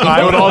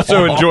 I would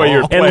also enjoy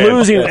your play.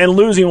 And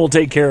losing will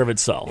take care of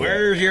itself.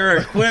 Where's your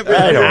equipment,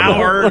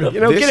 Howard? You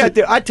know, get out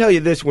there. I tell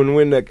you this: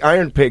 when the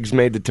Iron Pigs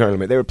made the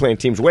tournament, they were playing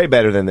teams way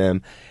better than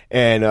them,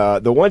 and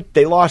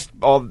they lost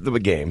all the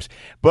games.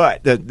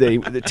 But the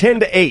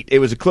 10-8, it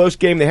was a close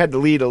game. They had to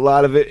lead a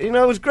lot of it. You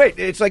know, it was great.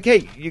 It's like,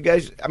 hey, you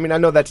guys. I mean, I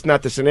know that's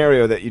not the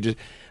scenario that you just.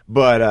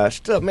 But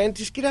still, man,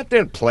 just get out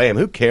there and play them.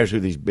 Who cares who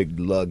these big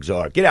lugs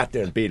are? Get out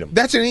there and beat them.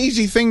 That's an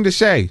easy thing to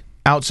say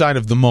outside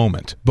of the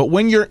moment. But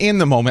when you're in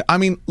the moment, I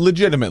mean,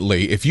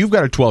 legitimately, if you've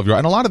got a 12-year-old,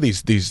 and a lot of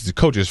these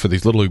coaches for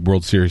these Little League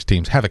World Series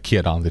teams have a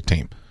kid on the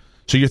team.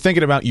 So you're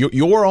thinking about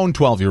your own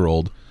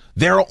 12-year-old,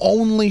 their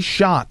only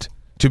shot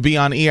to be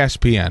on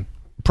ESPN,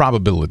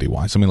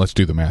 probability-wise. I mean, let's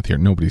do the math here.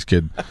 Nobody's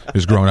kid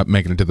is growing up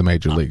making it to the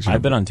major leagues.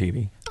 I've been on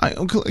TV.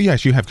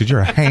 Yes, you have, because you're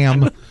a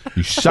ham.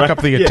 You suck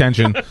up the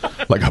attention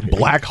like a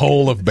black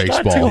hole of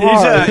baseball.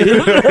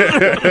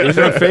 He's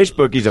on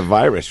Facebook. He's a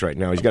virus right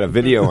now. He's got a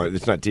video on it.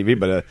 It's not TV,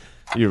 but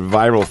your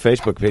viral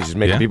Facebook page is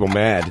making people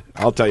mad.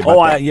 I'll tell you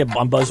about that. Yeah,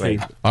 on BuzzFeed.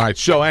 Right. All right,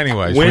 so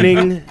anyways.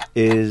 Winning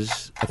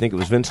is, I think it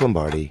was Vince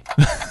Lombardi,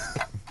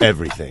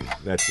 everything.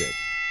 That's it.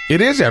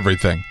 It is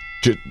everything.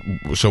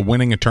 So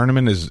winning a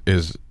tournament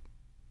is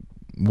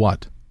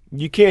what?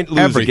 You can't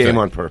lose a game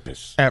on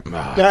purpose. 7.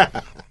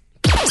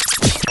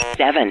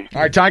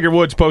 All right, Tiger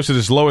Woods posted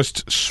his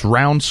lowest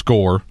round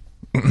score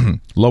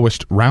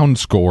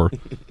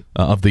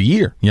of the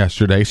year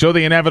yesterday. So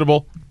the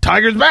inevitable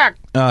Tiger's back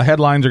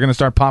headlines are going to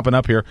start popping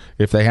up here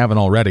if they haven't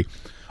already.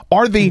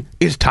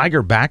 Is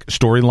Tiger back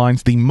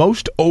storylines the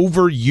most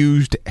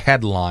overused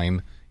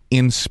headline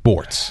in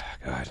sports?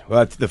 God.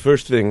 Well, the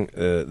first thing,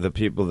 the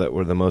people that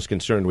were the most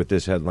concerned with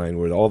this headline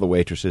were all the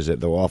waitresses at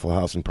the Waffle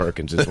House in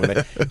Perkins. Is when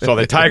they saw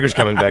the Tiger's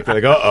coming back. They're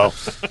like, uh-oh.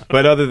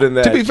 But other than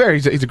that, to be fair,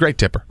 he's a great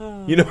tipper.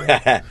 You know,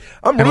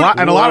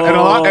 and a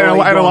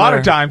lot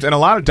of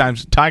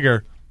times,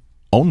 Tiger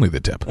only the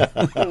tip. They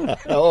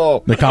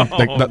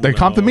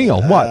comp the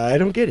meal. What? I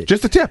don't get it.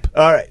 Just the tip.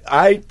 All right.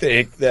 I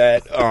think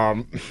that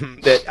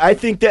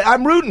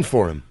I'm rooting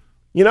for him.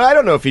 You know, I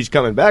don't know if he's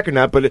coming back or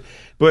not, but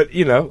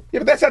you know. Yeah,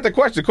 but that's not the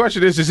question. The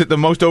question is it the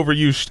most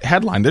overused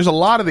headline? There's a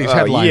lot of these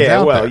headlines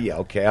out there. Yeah,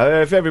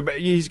 okay. If everybody,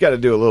 he's got to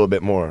do a little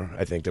bit more,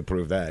 I think, to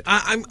prove that.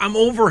 I'm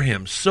over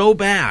him so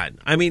bad.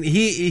 I mean,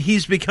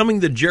 he's becoming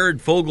the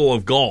Jared Fogle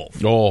of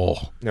golf.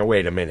 Oh, now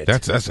wait a minute.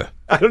 That's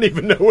I don't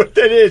even know what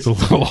that is. It's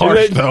a little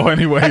harsh, though.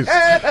 Anyways,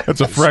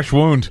 that's a fresh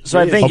wound. So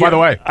I think. By the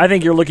way, I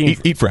think you're looking.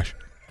 Eat fresh.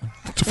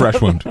 It's a fresh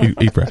wound.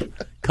 Eat fresh.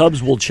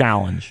 Cubs will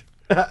challenge.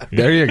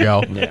 There you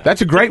go. Yeah.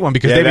 That's a great one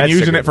because they've been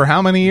using it for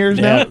how many years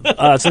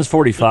now? Since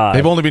 45.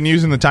 They've only been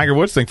using the Tiger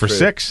Woods thing for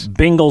 6.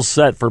 Bengals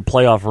set for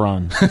playoff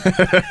run.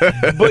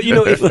 But, you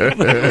know,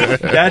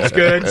 that's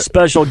good.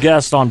 Special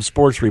guest on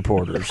Sports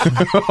Reporters.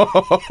 What's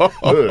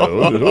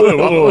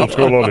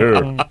going on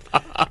here?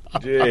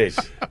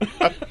 Jeez.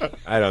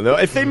 I don't know.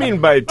 If they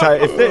mean by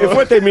if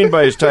what they mean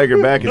by his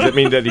Tiger back is it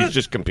mean that he's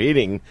just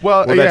competing,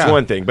 well that's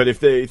one thing. But if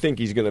they think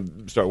he's going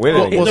to start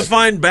winning,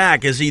 define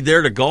back. Is he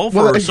there to golf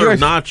or serve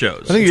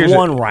nachos? I think it's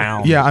one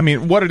round. Yeah, I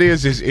mean, what it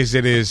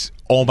is,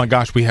 oh my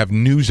gosh, we have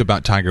news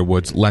about Tiger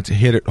Woods. Let's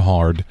hit it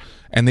hard.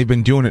 And they've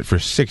been doing it for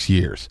 6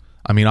 years.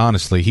 I mean,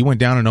 honestly, he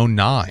went down in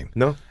 2009.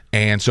 No.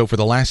 And so for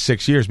the last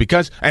 6 years,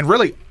 and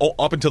really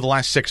up until the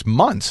last 6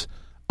 months,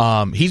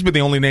 he's been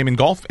the only name in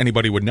golf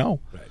anybody would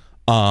know.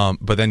 Right.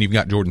 But then you've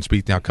got Jordan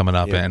Spieth now coming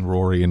up, and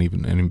Rory, and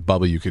even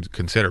Bubba you could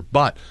consider.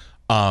 But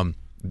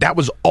that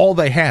was all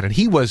they had, and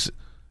he was,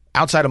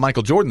 outside of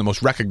Michael Jordan, the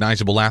most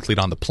recognizable athlete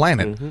on the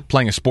planet,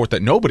 playing a sport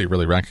that nobody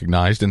really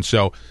recognized. And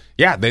so,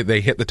 yeah,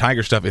 they hit the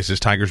Tiger stuff. Is this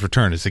Tiger's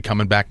return? Is he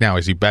coming back now?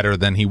 Is he better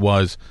than he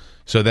was?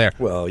 So there.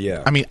 Well,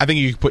 yeah. I mean, I think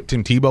you could put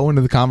Tim Tebow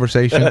into the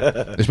conversation,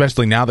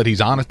 especially now that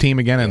he's on a team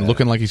again and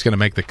looking like he's going to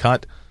make the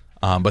cut.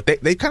 But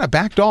they kind of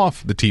backed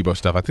off the Tebow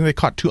stuff. I think they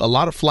caught a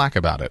lot of flack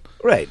about it.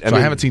 Right. I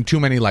haven't seen too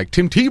many like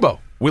Tim Tebow.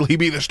 Will he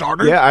be the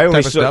starter? Yeah, I only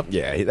type of saw. stuff.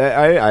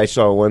 Yeah, I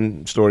saw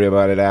one story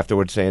about it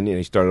afterwards, saying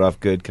he started off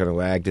good, kind of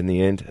lagged in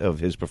the end of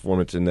his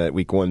performance in that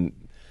Week 1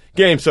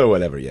 game. So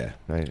whatever. Yeah.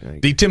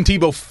 The Tim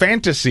Tebow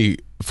fantasy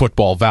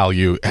football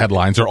value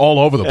headlines are all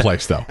over the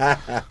place, though.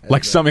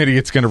 Like some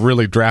idiot's going to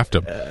really draft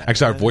him.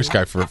 Actually, our voice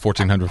guy for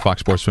 1400 Fox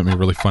Sports sent me a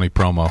really funny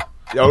promo.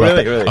 Oh,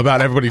 really? About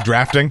everybody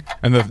drafting,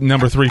 and the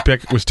number 3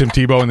 pick was Tim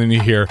Tebow, and then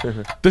you hear,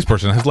 this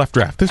person has left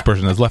draft, this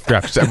person has left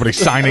draft. Just everybody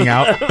signing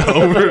out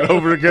over and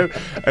over again,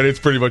 and it's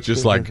pretty much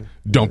just like,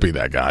 don't be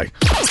that guy.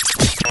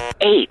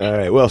 8. All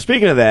right, well,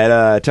 speaking of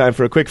that, time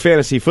for a quick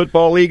Fantasy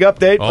Football League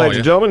update. Ladies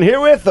and gentlemen, here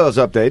with those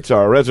updates,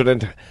 our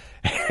resident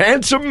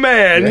handsome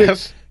man.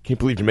 Yes. Can't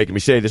believe you're making me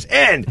say this.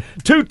 And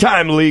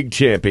 2-time league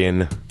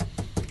champion,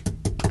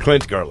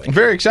 Clint Garling. I'm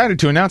very excited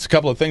to announce a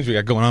couple of things we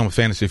got going on with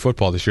fantasy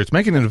football this year. It's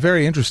making it a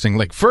very interesting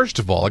league. First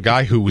of all, a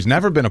guy who has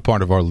never been a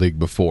part of our league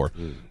before,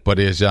 but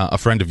is a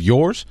friend of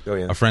yours,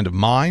 a friend of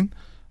mine,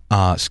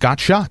 Scott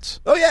Schatz.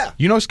 Oh, yeah.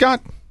 You know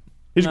Scott?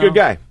 He's a good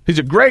guy. He's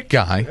a great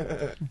guy,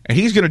 and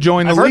he's going to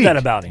join the league. I've heard that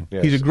about him.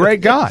 Yes. He's a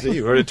great guy. See,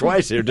 you heard it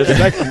twice here, just a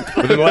second,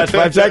 within the last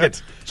 5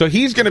 seconds. So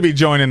he's going to be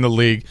joining the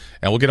league,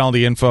 and we'll get all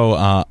the info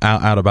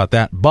out about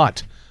that.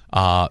 But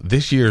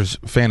this year's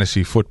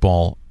fantasy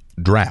football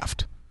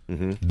draft,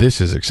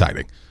 this is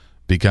exciting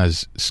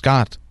because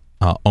Scott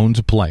owns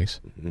a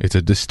place. It's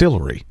a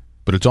distillery,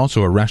 but it's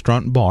also a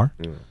restaurant and bar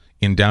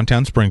in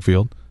downtown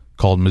Springfield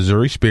called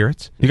Missouri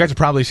Spirits. You guys have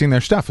probably seen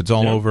their stuff. It's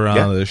all over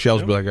the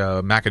shelves, like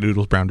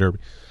Macadoodles, Brown Derby.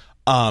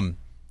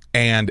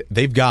 And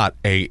they've got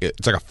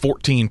it's like a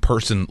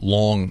 14-person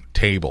long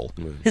table.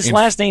 His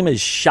last name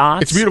is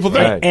Schatz. It's a beautiful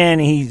thing. Right. And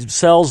he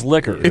sells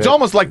liquor. It's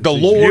almost like the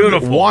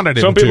Lord wanted him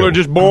to. Some people are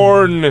just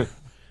born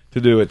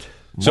to do it.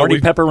 Marty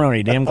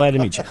Pepperoni, damn glad to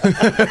meet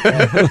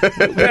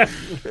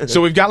you.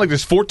 So we've got like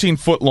this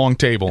 14-foot long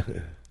table.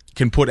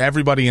 Can put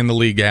everybody in the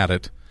league at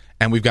it.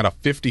 And we've got a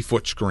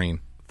 50-foot screen.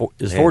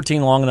 Is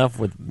 14 long enough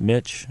with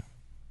Mitch?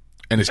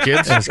 And his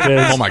kids? And his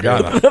kids. Oh, my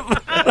God.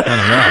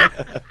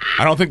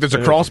 I don't think there's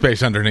a crawl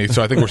space underneath,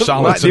 so I think we're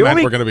solid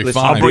cement. We're going to be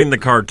fine. I'll bring the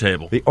card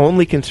table. The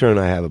only concern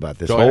I have about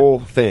this whole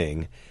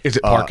thing is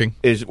it parking?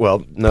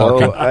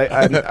 No,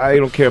 I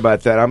don't care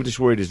about that. I'm just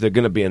worried: is there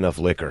going to be enough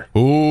liquor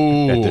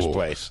at this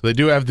place? They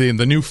do have the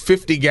new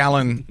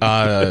 50-gallon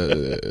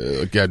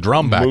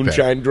drum back there.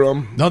 Moonshine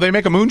drum. No, they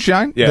make a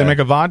moonshine. Yeah. They make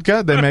a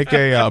vodka. They make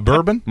a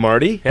bourbon.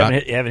 Marty,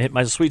 haven't hit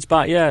my sweet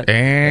spot yet.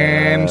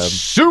 And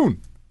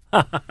soon,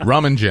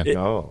 rum and gin.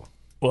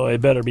 Well,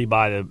 it better be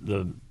by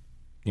the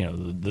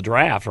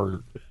draft,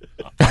 or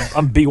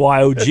I'm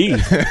BYOG.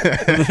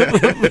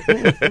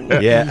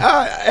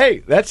 Yeah. Hey,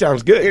 that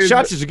sounds good.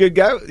 Schatz is a good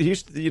guy. We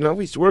used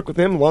to work with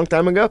him a long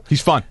time ago.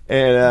 He's fun.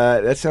 And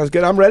that sounds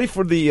good. I'm ready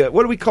for the,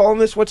 what are we calling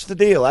this? What's the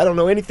deal? I don't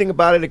know anything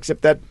about it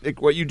except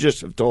what you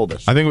just have told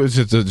us. I think it was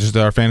just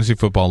our fantasy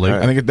football league.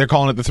 Right. I think they're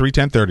calling it the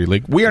 3-10-30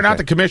 league. We are not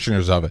the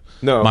commissioners of it.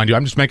 No. Mind you,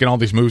 I'm just making all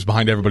these moves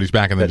behind everybody's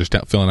back and then just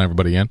filling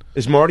everybody in.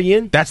 Is Marty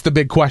in? That's the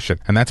big question,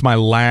 and that's my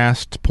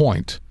last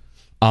point.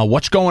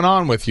 What's going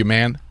on with you,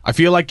 man? I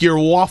feel like you're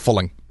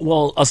waffling.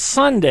 Well, a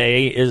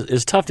Sunday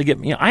is tough to get.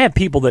 I have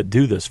people that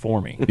do this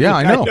for me. Yeah,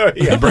 I know.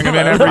 You bring them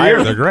in every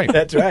year. They're great.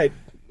 That's right.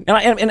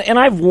 And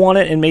I've won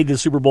it and made the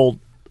Super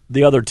Bowl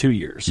the other 2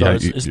 years. So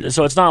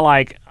so it's not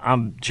like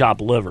I'm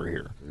chopped liver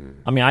here.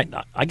 I mean,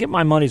 I get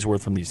my money's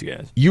worth from these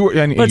guys.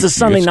 But it's a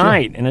Sunday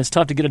night, and it's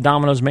tough to get a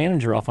Domino's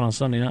manager off on a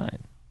Sunday night.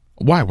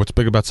 Why? What's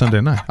big about Sunday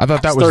night? I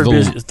thought that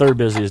it's was third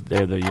busiest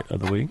day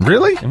of the week.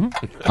 Really?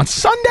 Mm-hmm. On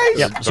Sundays?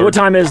 Yeah. So what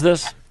time is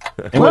this?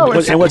 And,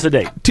 what's the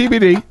date?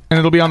 TBD, and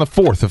it'll be on the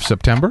 4th of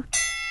September.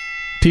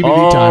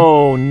 TBD time.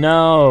 Oh,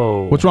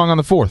 no. What's wrong on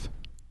the 4th?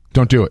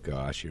 Don't do it.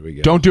 Gosh, here we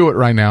go. Don't do it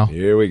right now.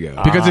 Here we go.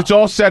 Because it's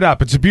all set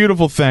up. It's a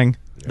beautiful thing.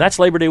 That's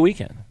Labor Day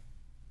weekend.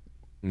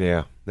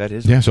 Yeah, that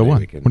is. Yeah, so what?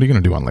 Weekend. What are you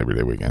going to do on Labor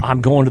Day weekend?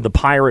 I'm going to the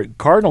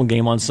Pirate-Cardinal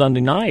game on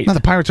Sunday night. No, the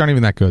Pirates aren't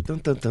even that good. Dun,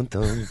 dun, dun,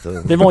 dun,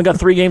 dun. They've only got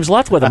 3 games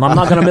left with them. I'm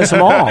not going to miss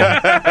them all. All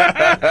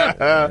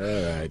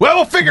right. Well,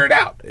 we'll figure it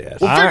out.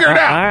 Yes. We'll figure it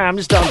out. All right, I'm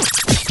just done.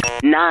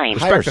 9.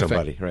 Hire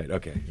somebody. Right,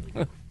 okay.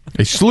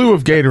 A slew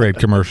of Gatorade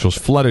commercials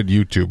flooded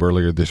YouTube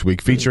earlier this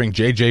week featuring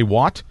J.J.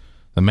 Watt,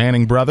 the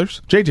Manning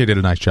brothers. J.J. did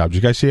a nice job. Did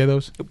you guys see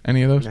those?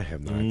 Any of those? I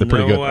have not. They're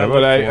pretty good.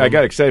 But I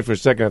got excited for a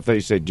second. I thought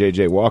you said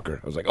J.J. Walker.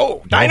 I was like,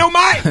 oh,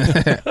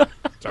 Dynamite!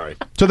 Sorry.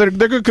 So they're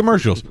good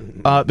commercials.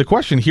 The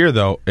question here,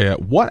 though,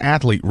 what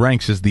athlete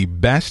ranks as the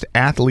best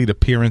athlete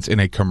appearance in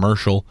a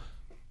commercial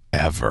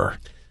ever?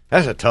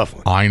 That's a tough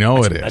one. I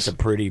know it is. That's a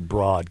pretty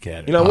broad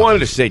category. I wanted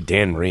to say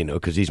Dan Marino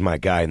because he's my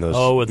guy. And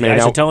those with the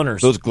isotoners.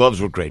 Those gloves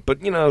were great.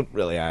 But,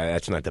 really,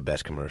 that's not the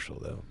best commercial,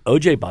 though.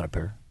 OJ bought a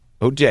pair.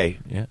 OJ.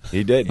 Yeah.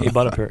 He did. He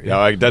bought a pair.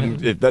 Yeah. It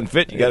doesn't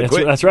fit. You got to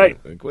quit. That's right.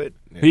 Quit.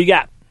 Yeah. Who you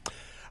got?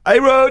 I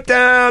wrote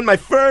down my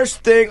first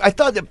thing. I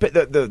thought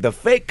the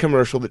fake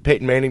commercial that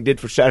Peyton Manning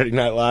did for Saturday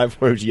Night Live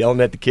where he was yelling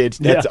at the kids.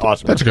 That's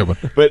awesome. That's a good one.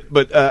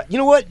 But you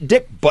know what?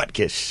 Dick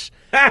Butkus.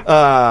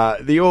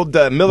 The old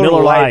Miller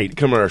Lite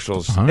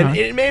commercials. Right.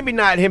 And maybe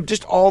not him,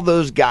 just all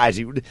those guys.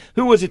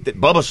 Who was it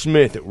that Bubba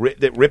Smith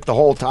that ripped the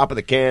whole top of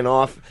the can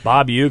off?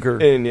 Bob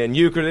Uecker. And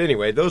Uecker.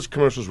 Anyway, those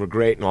commercials were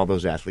great, and all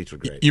those athletes were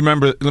great. You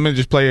remember, let me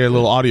just play a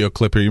little audio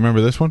clip here. You remember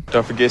this one?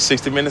 Don't forget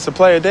 60 minutes of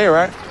play a day,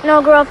 right?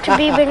 No, grow up to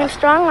be big and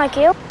strong like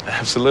you.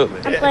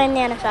 Absolutely. And play in the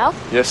NFL.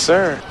 Yes,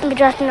 sir. And be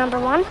drafted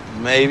 #1.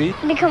 Maybe.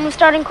 Become the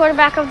starting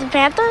quarterback of the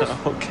Panthers.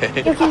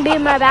 Okay. You can be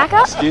my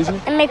backup. Excuse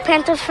me? And make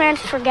Panthers fans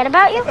forget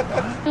about you.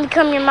 And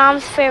become your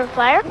mom's favorite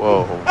player.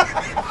 Whoa.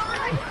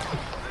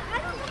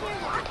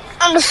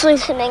 I'm just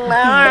loosening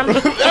my arm.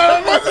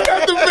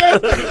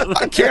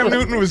 Cam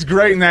Newton was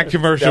great in that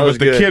commercial, but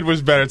the kid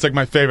was better. It's like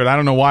my favorite. I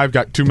don't know why I've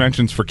got 2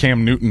 mentions for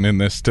Cam Newton in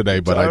this today,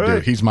 but I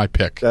do. He's my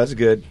pick. That's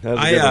good.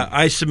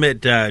 I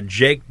submit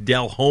Jake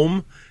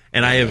Delhomme,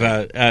 and I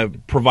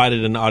have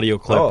provided an audio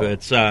clip. Oh.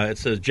 It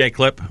says J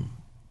clip.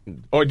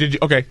 Oh, did you?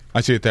 Okay,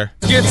 I see it there.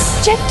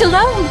 Jack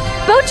Delhomme,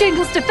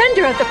 Bojangles'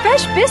 defender of the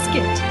Fresh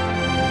Biscuit.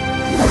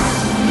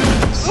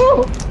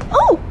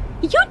 Oh,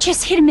 you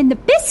just hit him in the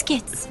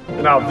biscuits.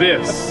 Now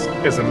this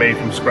is a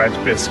made-from-scratch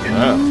biscuit.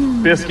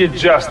 Biscuit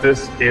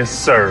justice is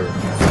served.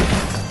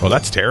 Well,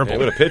 that's terrible. Hey,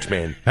 what a pitch,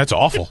 man. That's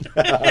awful.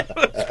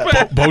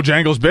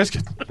 Bojangles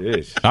biscuit.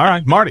 Jeez. All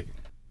right, Marty.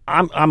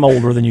 I'm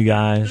older than you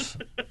guys.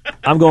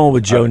 I'm going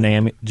with Joe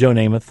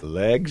Namath.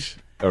 Legs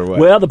or what?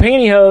 Well, the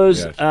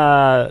pantyhose.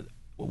 Yes.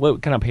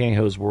 What kind of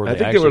pantyhose were they? I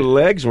think they were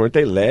legs, weren't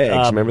they?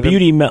 Legs. Remember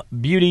beauty. them?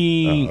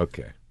 Beauty. Oh,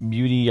 okay.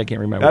 Beauty. I can't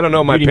remember. I don't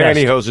know my Beauty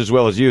pantyhose as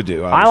well as you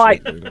do.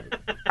 Obviously.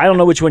 I don't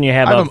know which one you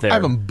have up there. I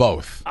have them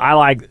both. I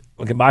like.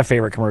 Okay, my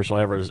favorite commercial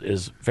ever is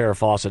Farrah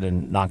Fawcett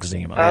and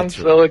Noxzema. I'm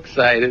so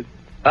excited.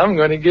 I'm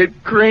going to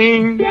get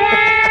cream.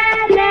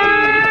 Let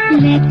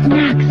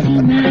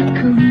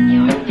Noxzema cream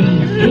your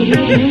face.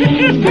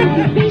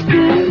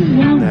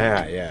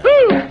 Yeah.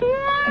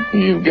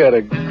 You've got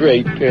a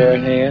great pair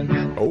of hands.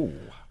 Oh.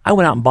 I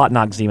went out and bought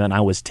Noxzema and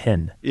I was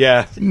 10.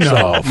 Yeah.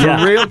 No, for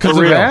real? Because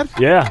of that?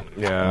 Yeah.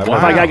 Yeah. Wow.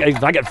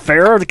 If I get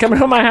Farrah to come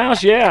into my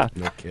house, yeah.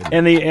 No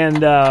kidding.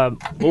 And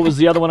what was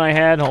the other one I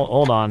had?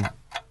 Hold on.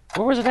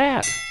 Where was it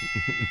at?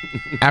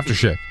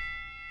 Aftershave.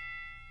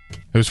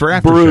 It was for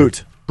aftershave.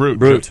 Brute. Brute.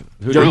 Brute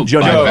by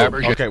Joe.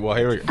 Fabergé. Okay, well,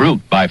 here we go.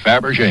 Brute by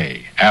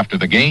Fabergé. After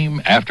the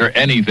game, after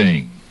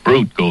anything,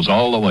 Brute goes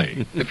all the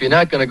way. If you're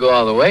not going to go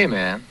all the way,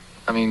 man,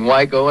 I mean,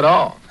 why go at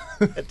all?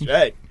 That's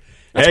right.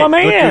 That's my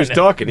man. Look who's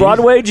talking.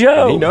 Broadway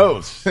Joe. He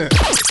knows.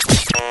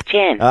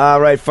 10. All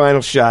right,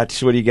 final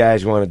shots. What do you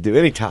guys want to do?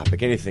 Any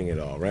topic, anything at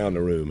all, around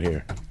the room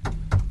here.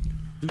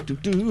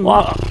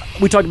 Well,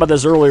 we talked about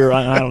this earlier.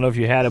 I don't know if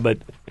you had it, but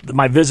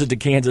my visit to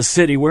Kansas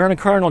City, wearing a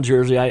Cardinal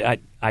jersey,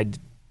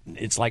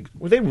 it's like...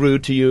 Were they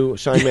rude to you,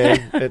 sign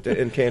man,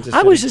 in Kansas City?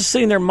 I was just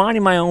sitting there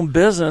minding my own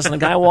business, and the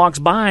guy walks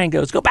by and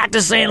goes, "Go back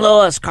to St.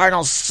 Louis.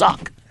 Cardinals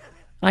suck."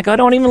 Like, I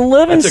don't even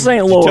live in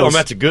St. Louis. Tell him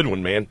that's a good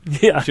one, man.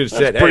 Yeah, should have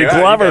said, pretty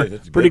clever.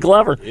 Pretty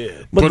clever.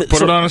 Yeah. But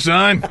Put it on a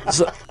sign.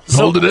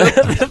 Hold it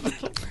up.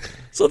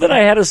 So then I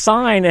had a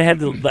sign that had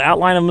the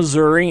outline of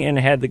Missouri and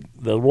it had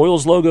the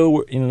Royals logo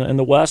in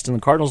the west and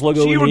the Cardinals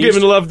logo in the east. So you were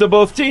giving love to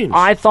both teams.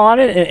 I thought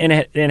it, and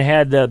it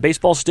had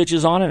baseball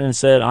stitches on it and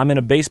said, "I'm in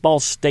a baseball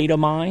state of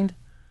mind."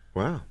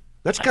 Wow.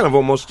 That's kind of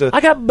almost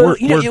I got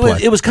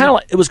it was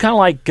kind of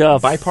like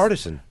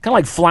bipartisan. Kind of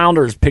like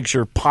Flounder's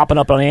picture popping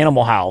up on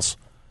Animal House.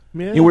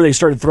 Yeah. You know, where they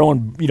started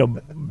throwing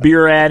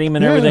beer at him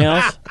and everything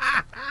else.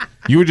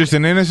 You were just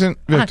an innocent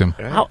victim.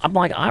 I'm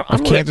like,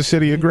 of Kansas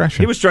City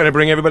aggression. He was trying to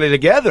bring everybody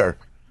together,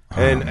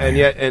 and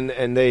yet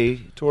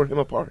they tore him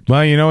apart.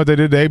 Well, you know what they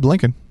did to Abe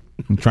Lincoln?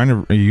 I'm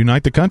trying to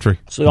unite the country.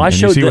 So I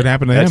showed you see what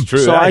happened to him. That's true.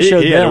 So I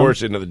showed he had them the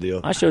worst end of the deal.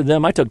 I showed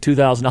them. I took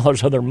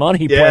 $2,000 of their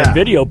money playing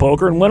video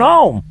poker and went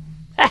home.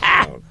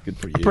 Good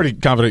for you. I'm pretty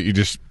confident you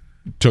just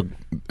took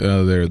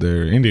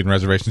their Indian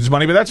reservations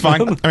money, but that's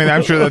fine. I mean,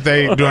 I'm sure that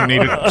they don't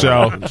need it.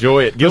 So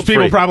enjoy it. Those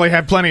people Guilt-free. probably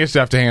have plenty of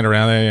stuff to hand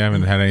around. They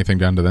haven't had anything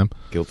done to them.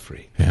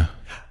 Guilt-free. Yeah.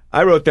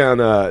 I wrote down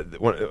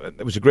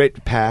it was a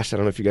great pass. I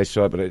don't know if you guys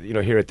saw it, but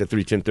here at the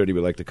 31030 we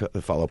like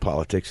to follow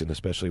politics, and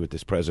especially with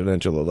this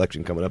presidential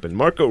election coming up. And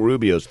Marco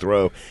Rubio's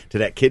throw to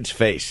that kid's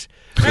face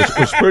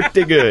was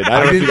pretty good. I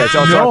don't know if you guys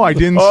saw it. No, I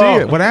didn't see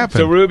it. What happened?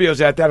 So Rubio's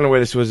at that. I don't know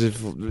where this was.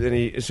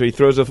 So he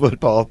throws a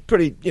football,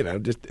 pretty,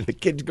 just the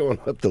kid's going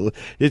up to.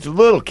 It's a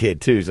little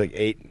kid too. He's like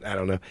 8. I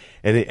don't know,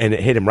 and it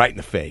hit him right in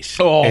the face.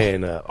 Oh,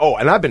 and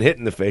I've been hit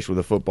in the face with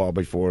a football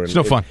before. And it's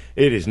no fun.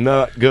 It is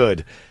not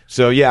good.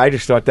 So yeah, I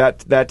just thought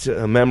that's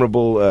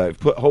memorable.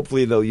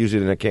 Hopefully they'll use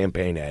it in a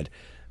campaign ad.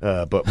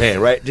 But man,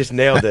 right, just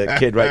nailed the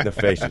kid right in the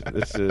face.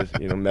 Let's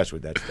mess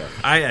with that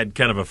stuff. I had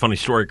kind of a funny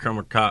story come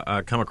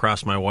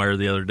across my wire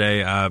the other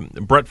day.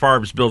 Brett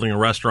Favre's building a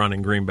restaurant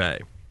in Green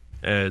Bay.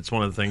 It's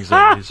one of the things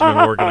that he's been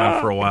working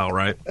on for a while,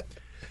 right?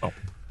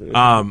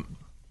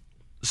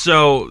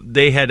 So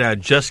they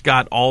had just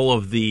got all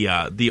of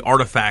the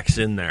artifacts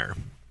in there.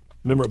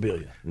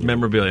 Memorabilia.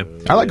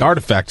 I like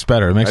artifacts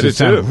better. It makes it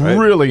sound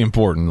really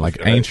important, like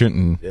ancient.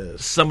 And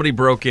somebody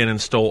broke in and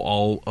stole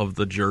all of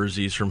the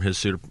jerseys from his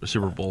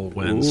Super Bowl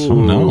wins. Oh,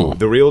 no.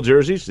 The real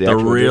jerseys? The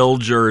real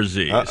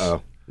jerseys.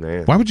 Uh-oh.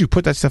 Man. Why would you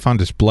put that stuff on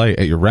display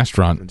at your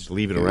restaurant? And just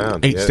leave it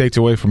around. 8 states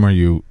away from where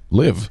you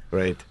live.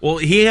 Right. Well,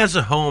 he has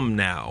a home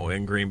now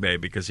in Green Bay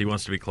because he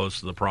wants to be close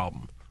to the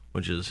problem,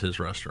 which is his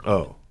restaurant.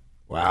 Oh,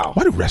 wow.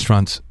 Why do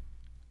restaurants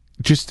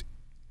just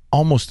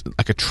almost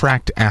like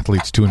attract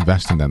athletes to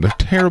invest in them? They're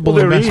terrible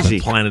investments. Easy.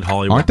 Planet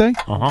Hollywood. Aren't they?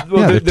 Uh-huh.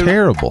 Well, Yeah, they're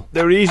terrible.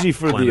 They're easy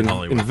for Planet the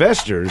Hollywood.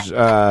 investors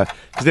because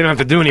they don't have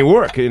to do any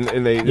work, and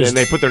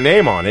they put their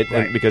name on it,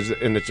 Right.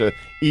 and it's a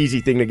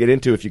easy thing to get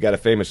into if you got a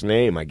famous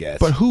name, I guess.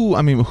 But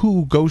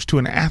who goes to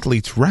an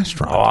athlete's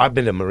restaurant? Oh, I've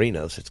been to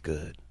Marino's. It's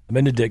good. I've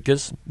been to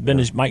Ditka's. Been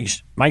to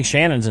Mike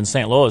Shannon's in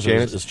St. Louis.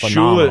 Is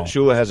phenomenal.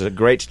 Shula has a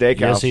great steakhouse.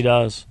 Yes, he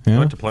does. Yeah.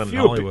 Went to Planet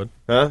Hollywood.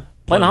 Huh?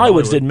 Planet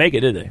Hollywood's didn't make it,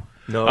 did they?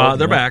 No,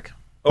 They're back.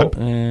 Oh,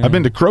 I've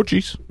been to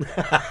Croce's.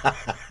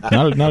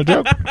 not a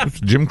joke. It's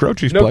Jim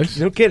Croce's place.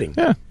 No kidding.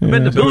 Yeah. I've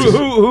been to Billy's.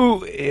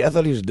 Who? I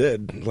thought he was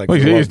dead. Like Well,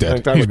 a he's long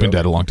dead. time He's ago. been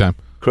dead a long time.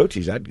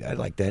 Croce's, I'd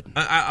like that.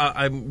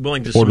 I'm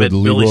willing to Ordered submit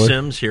the Billy Leroy.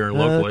 Sims here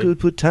locally. I could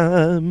put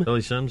time Billy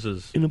Sims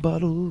is in a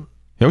bottle.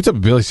 Yeah, what's up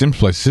with Billy Sims'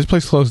 place? Is his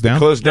place closed down?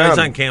 Closed no, down. it's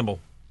on Campbell.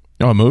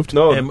 Oh, it moved?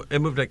 No. It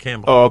moved at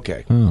Campbell. Oh,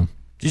 okay. Oh.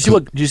 Did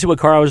you see what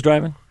car I was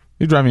driving?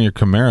 You're driving your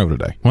Camaro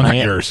today. Well, not I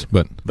am. yours,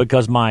 but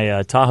Because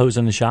my Tahoe's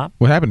in the shop.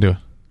 what happened to it?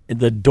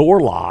 The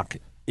door lock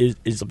is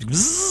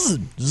zzz,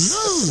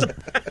 zzz.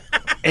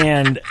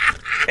 and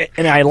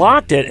I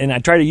locked it, and I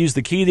tried to use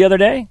the key the other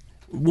day.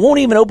 Won't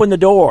even open the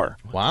door.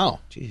 Wow.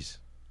 Jeez.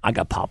 I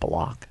got Papa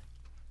Lock.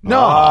 No.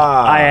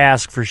 I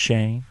asked for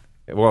Shane.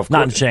 Well, of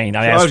Not course. Shane.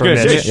 I I asked was for gonna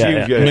say Mitch. she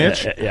was gonna-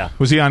 Mitch? Yeah.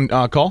 Was he on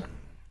call?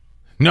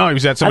 No, he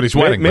was at somebody's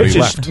wedding, but Mitch he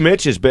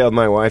left. has bailed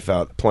my wife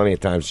out plenty of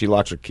times. She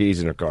locks her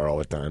keys in her car all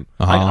the time.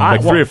 Uh-huh.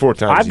 3 or 4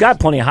 times. I've got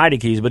plenty of hidey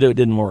keys, but it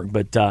didn't work.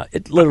 But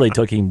it literally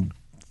took him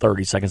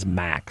 30 seconds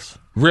max.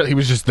 Really, he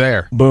was just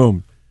there.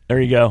 Boom. There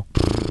you go.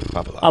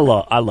 Papa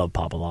Lock. I love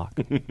Papa Lock.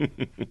 There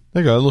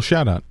you go, a little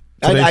shout out.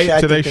 I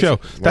Today's think show.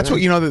 that's- That's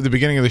what, at the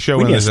beginning of the show.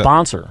 We when need a there's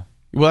sponsor.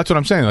 Well, that's what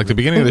I'm saying. Like the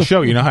beginning of the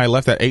show, you know how I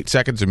left that 8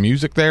 seconds of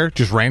music there,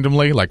 just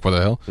randomly, like what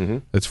the hell? Mm-hmm.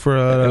 It's for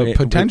a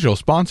potential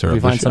sponsor. We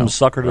of the find show. some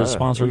sucker to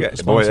sponsor.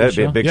 Boy, that'd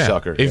be a the big Yeah.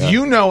 sucker. If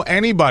you know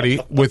anybody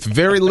with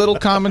very little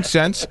common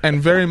sense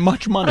and very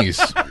much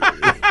monies, hit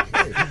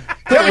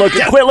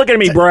Quit looking at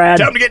me, Brad.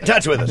 Tell them to get in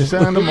touch with us.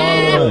 Send them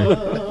all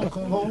away.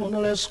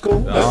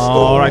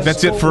 All right,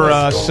 that's it for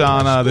us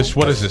on this.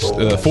 What is this?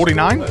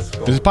 49? Is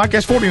this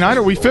podcast 49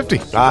 or are we 50?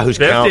 Who's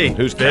 50. counting?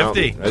 Who's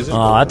 50. counting?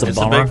 Oh, that's a It's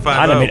bummer. a big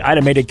 5-0. I'd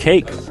have made a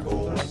cake.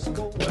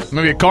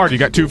 Maybe a card. You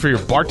got 2 for your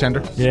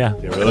bartender. Yeah.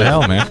 What the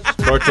hell, man?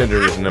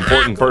 Bartender is an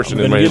important person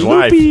in gonna his get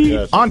life. loopy.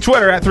 Yes. On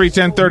Twitter at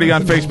 31030,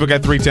 on Facebook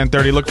at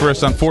 31030. Look for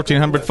us on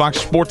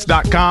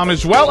 1400foxsports.com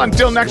as well.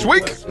 Until next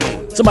week.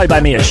 Somebody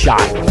buy me a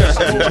shot.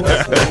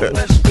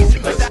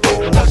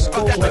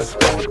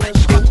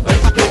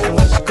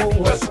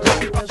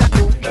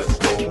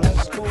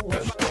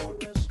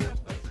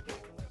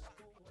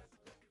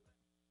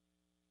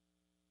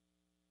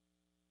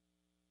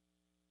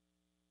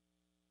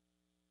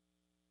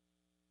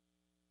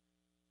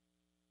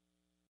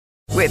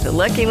 With the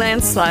Lucky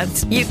Land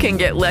Slots, you can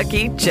get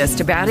lucky just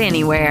about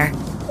anywhere.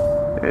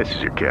 This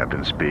is your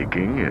captain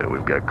speaking.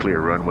 We've got clear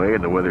runway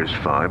and the weather's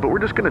fine, but we're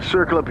just going to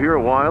circle up here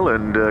a while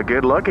and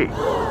get lucky.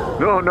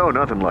 No,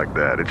 nothing like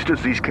that. It's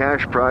just these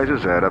cash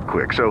prizes add up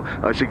quick. So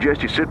I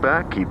suggest you sit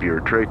back, keep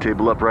your tray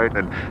table upright,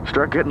 and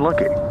start getting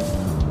lucky.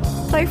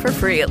 Play for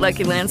free at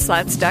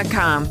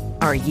LuckyLandSlots.com.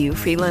 Are you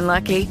feeling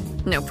lucky?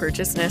 No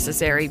purchase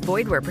necessary.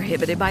 Void where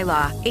prohibited by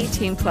law.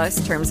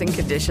 18+ terms and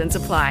conditions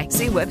apply.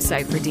 See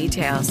website for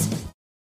details.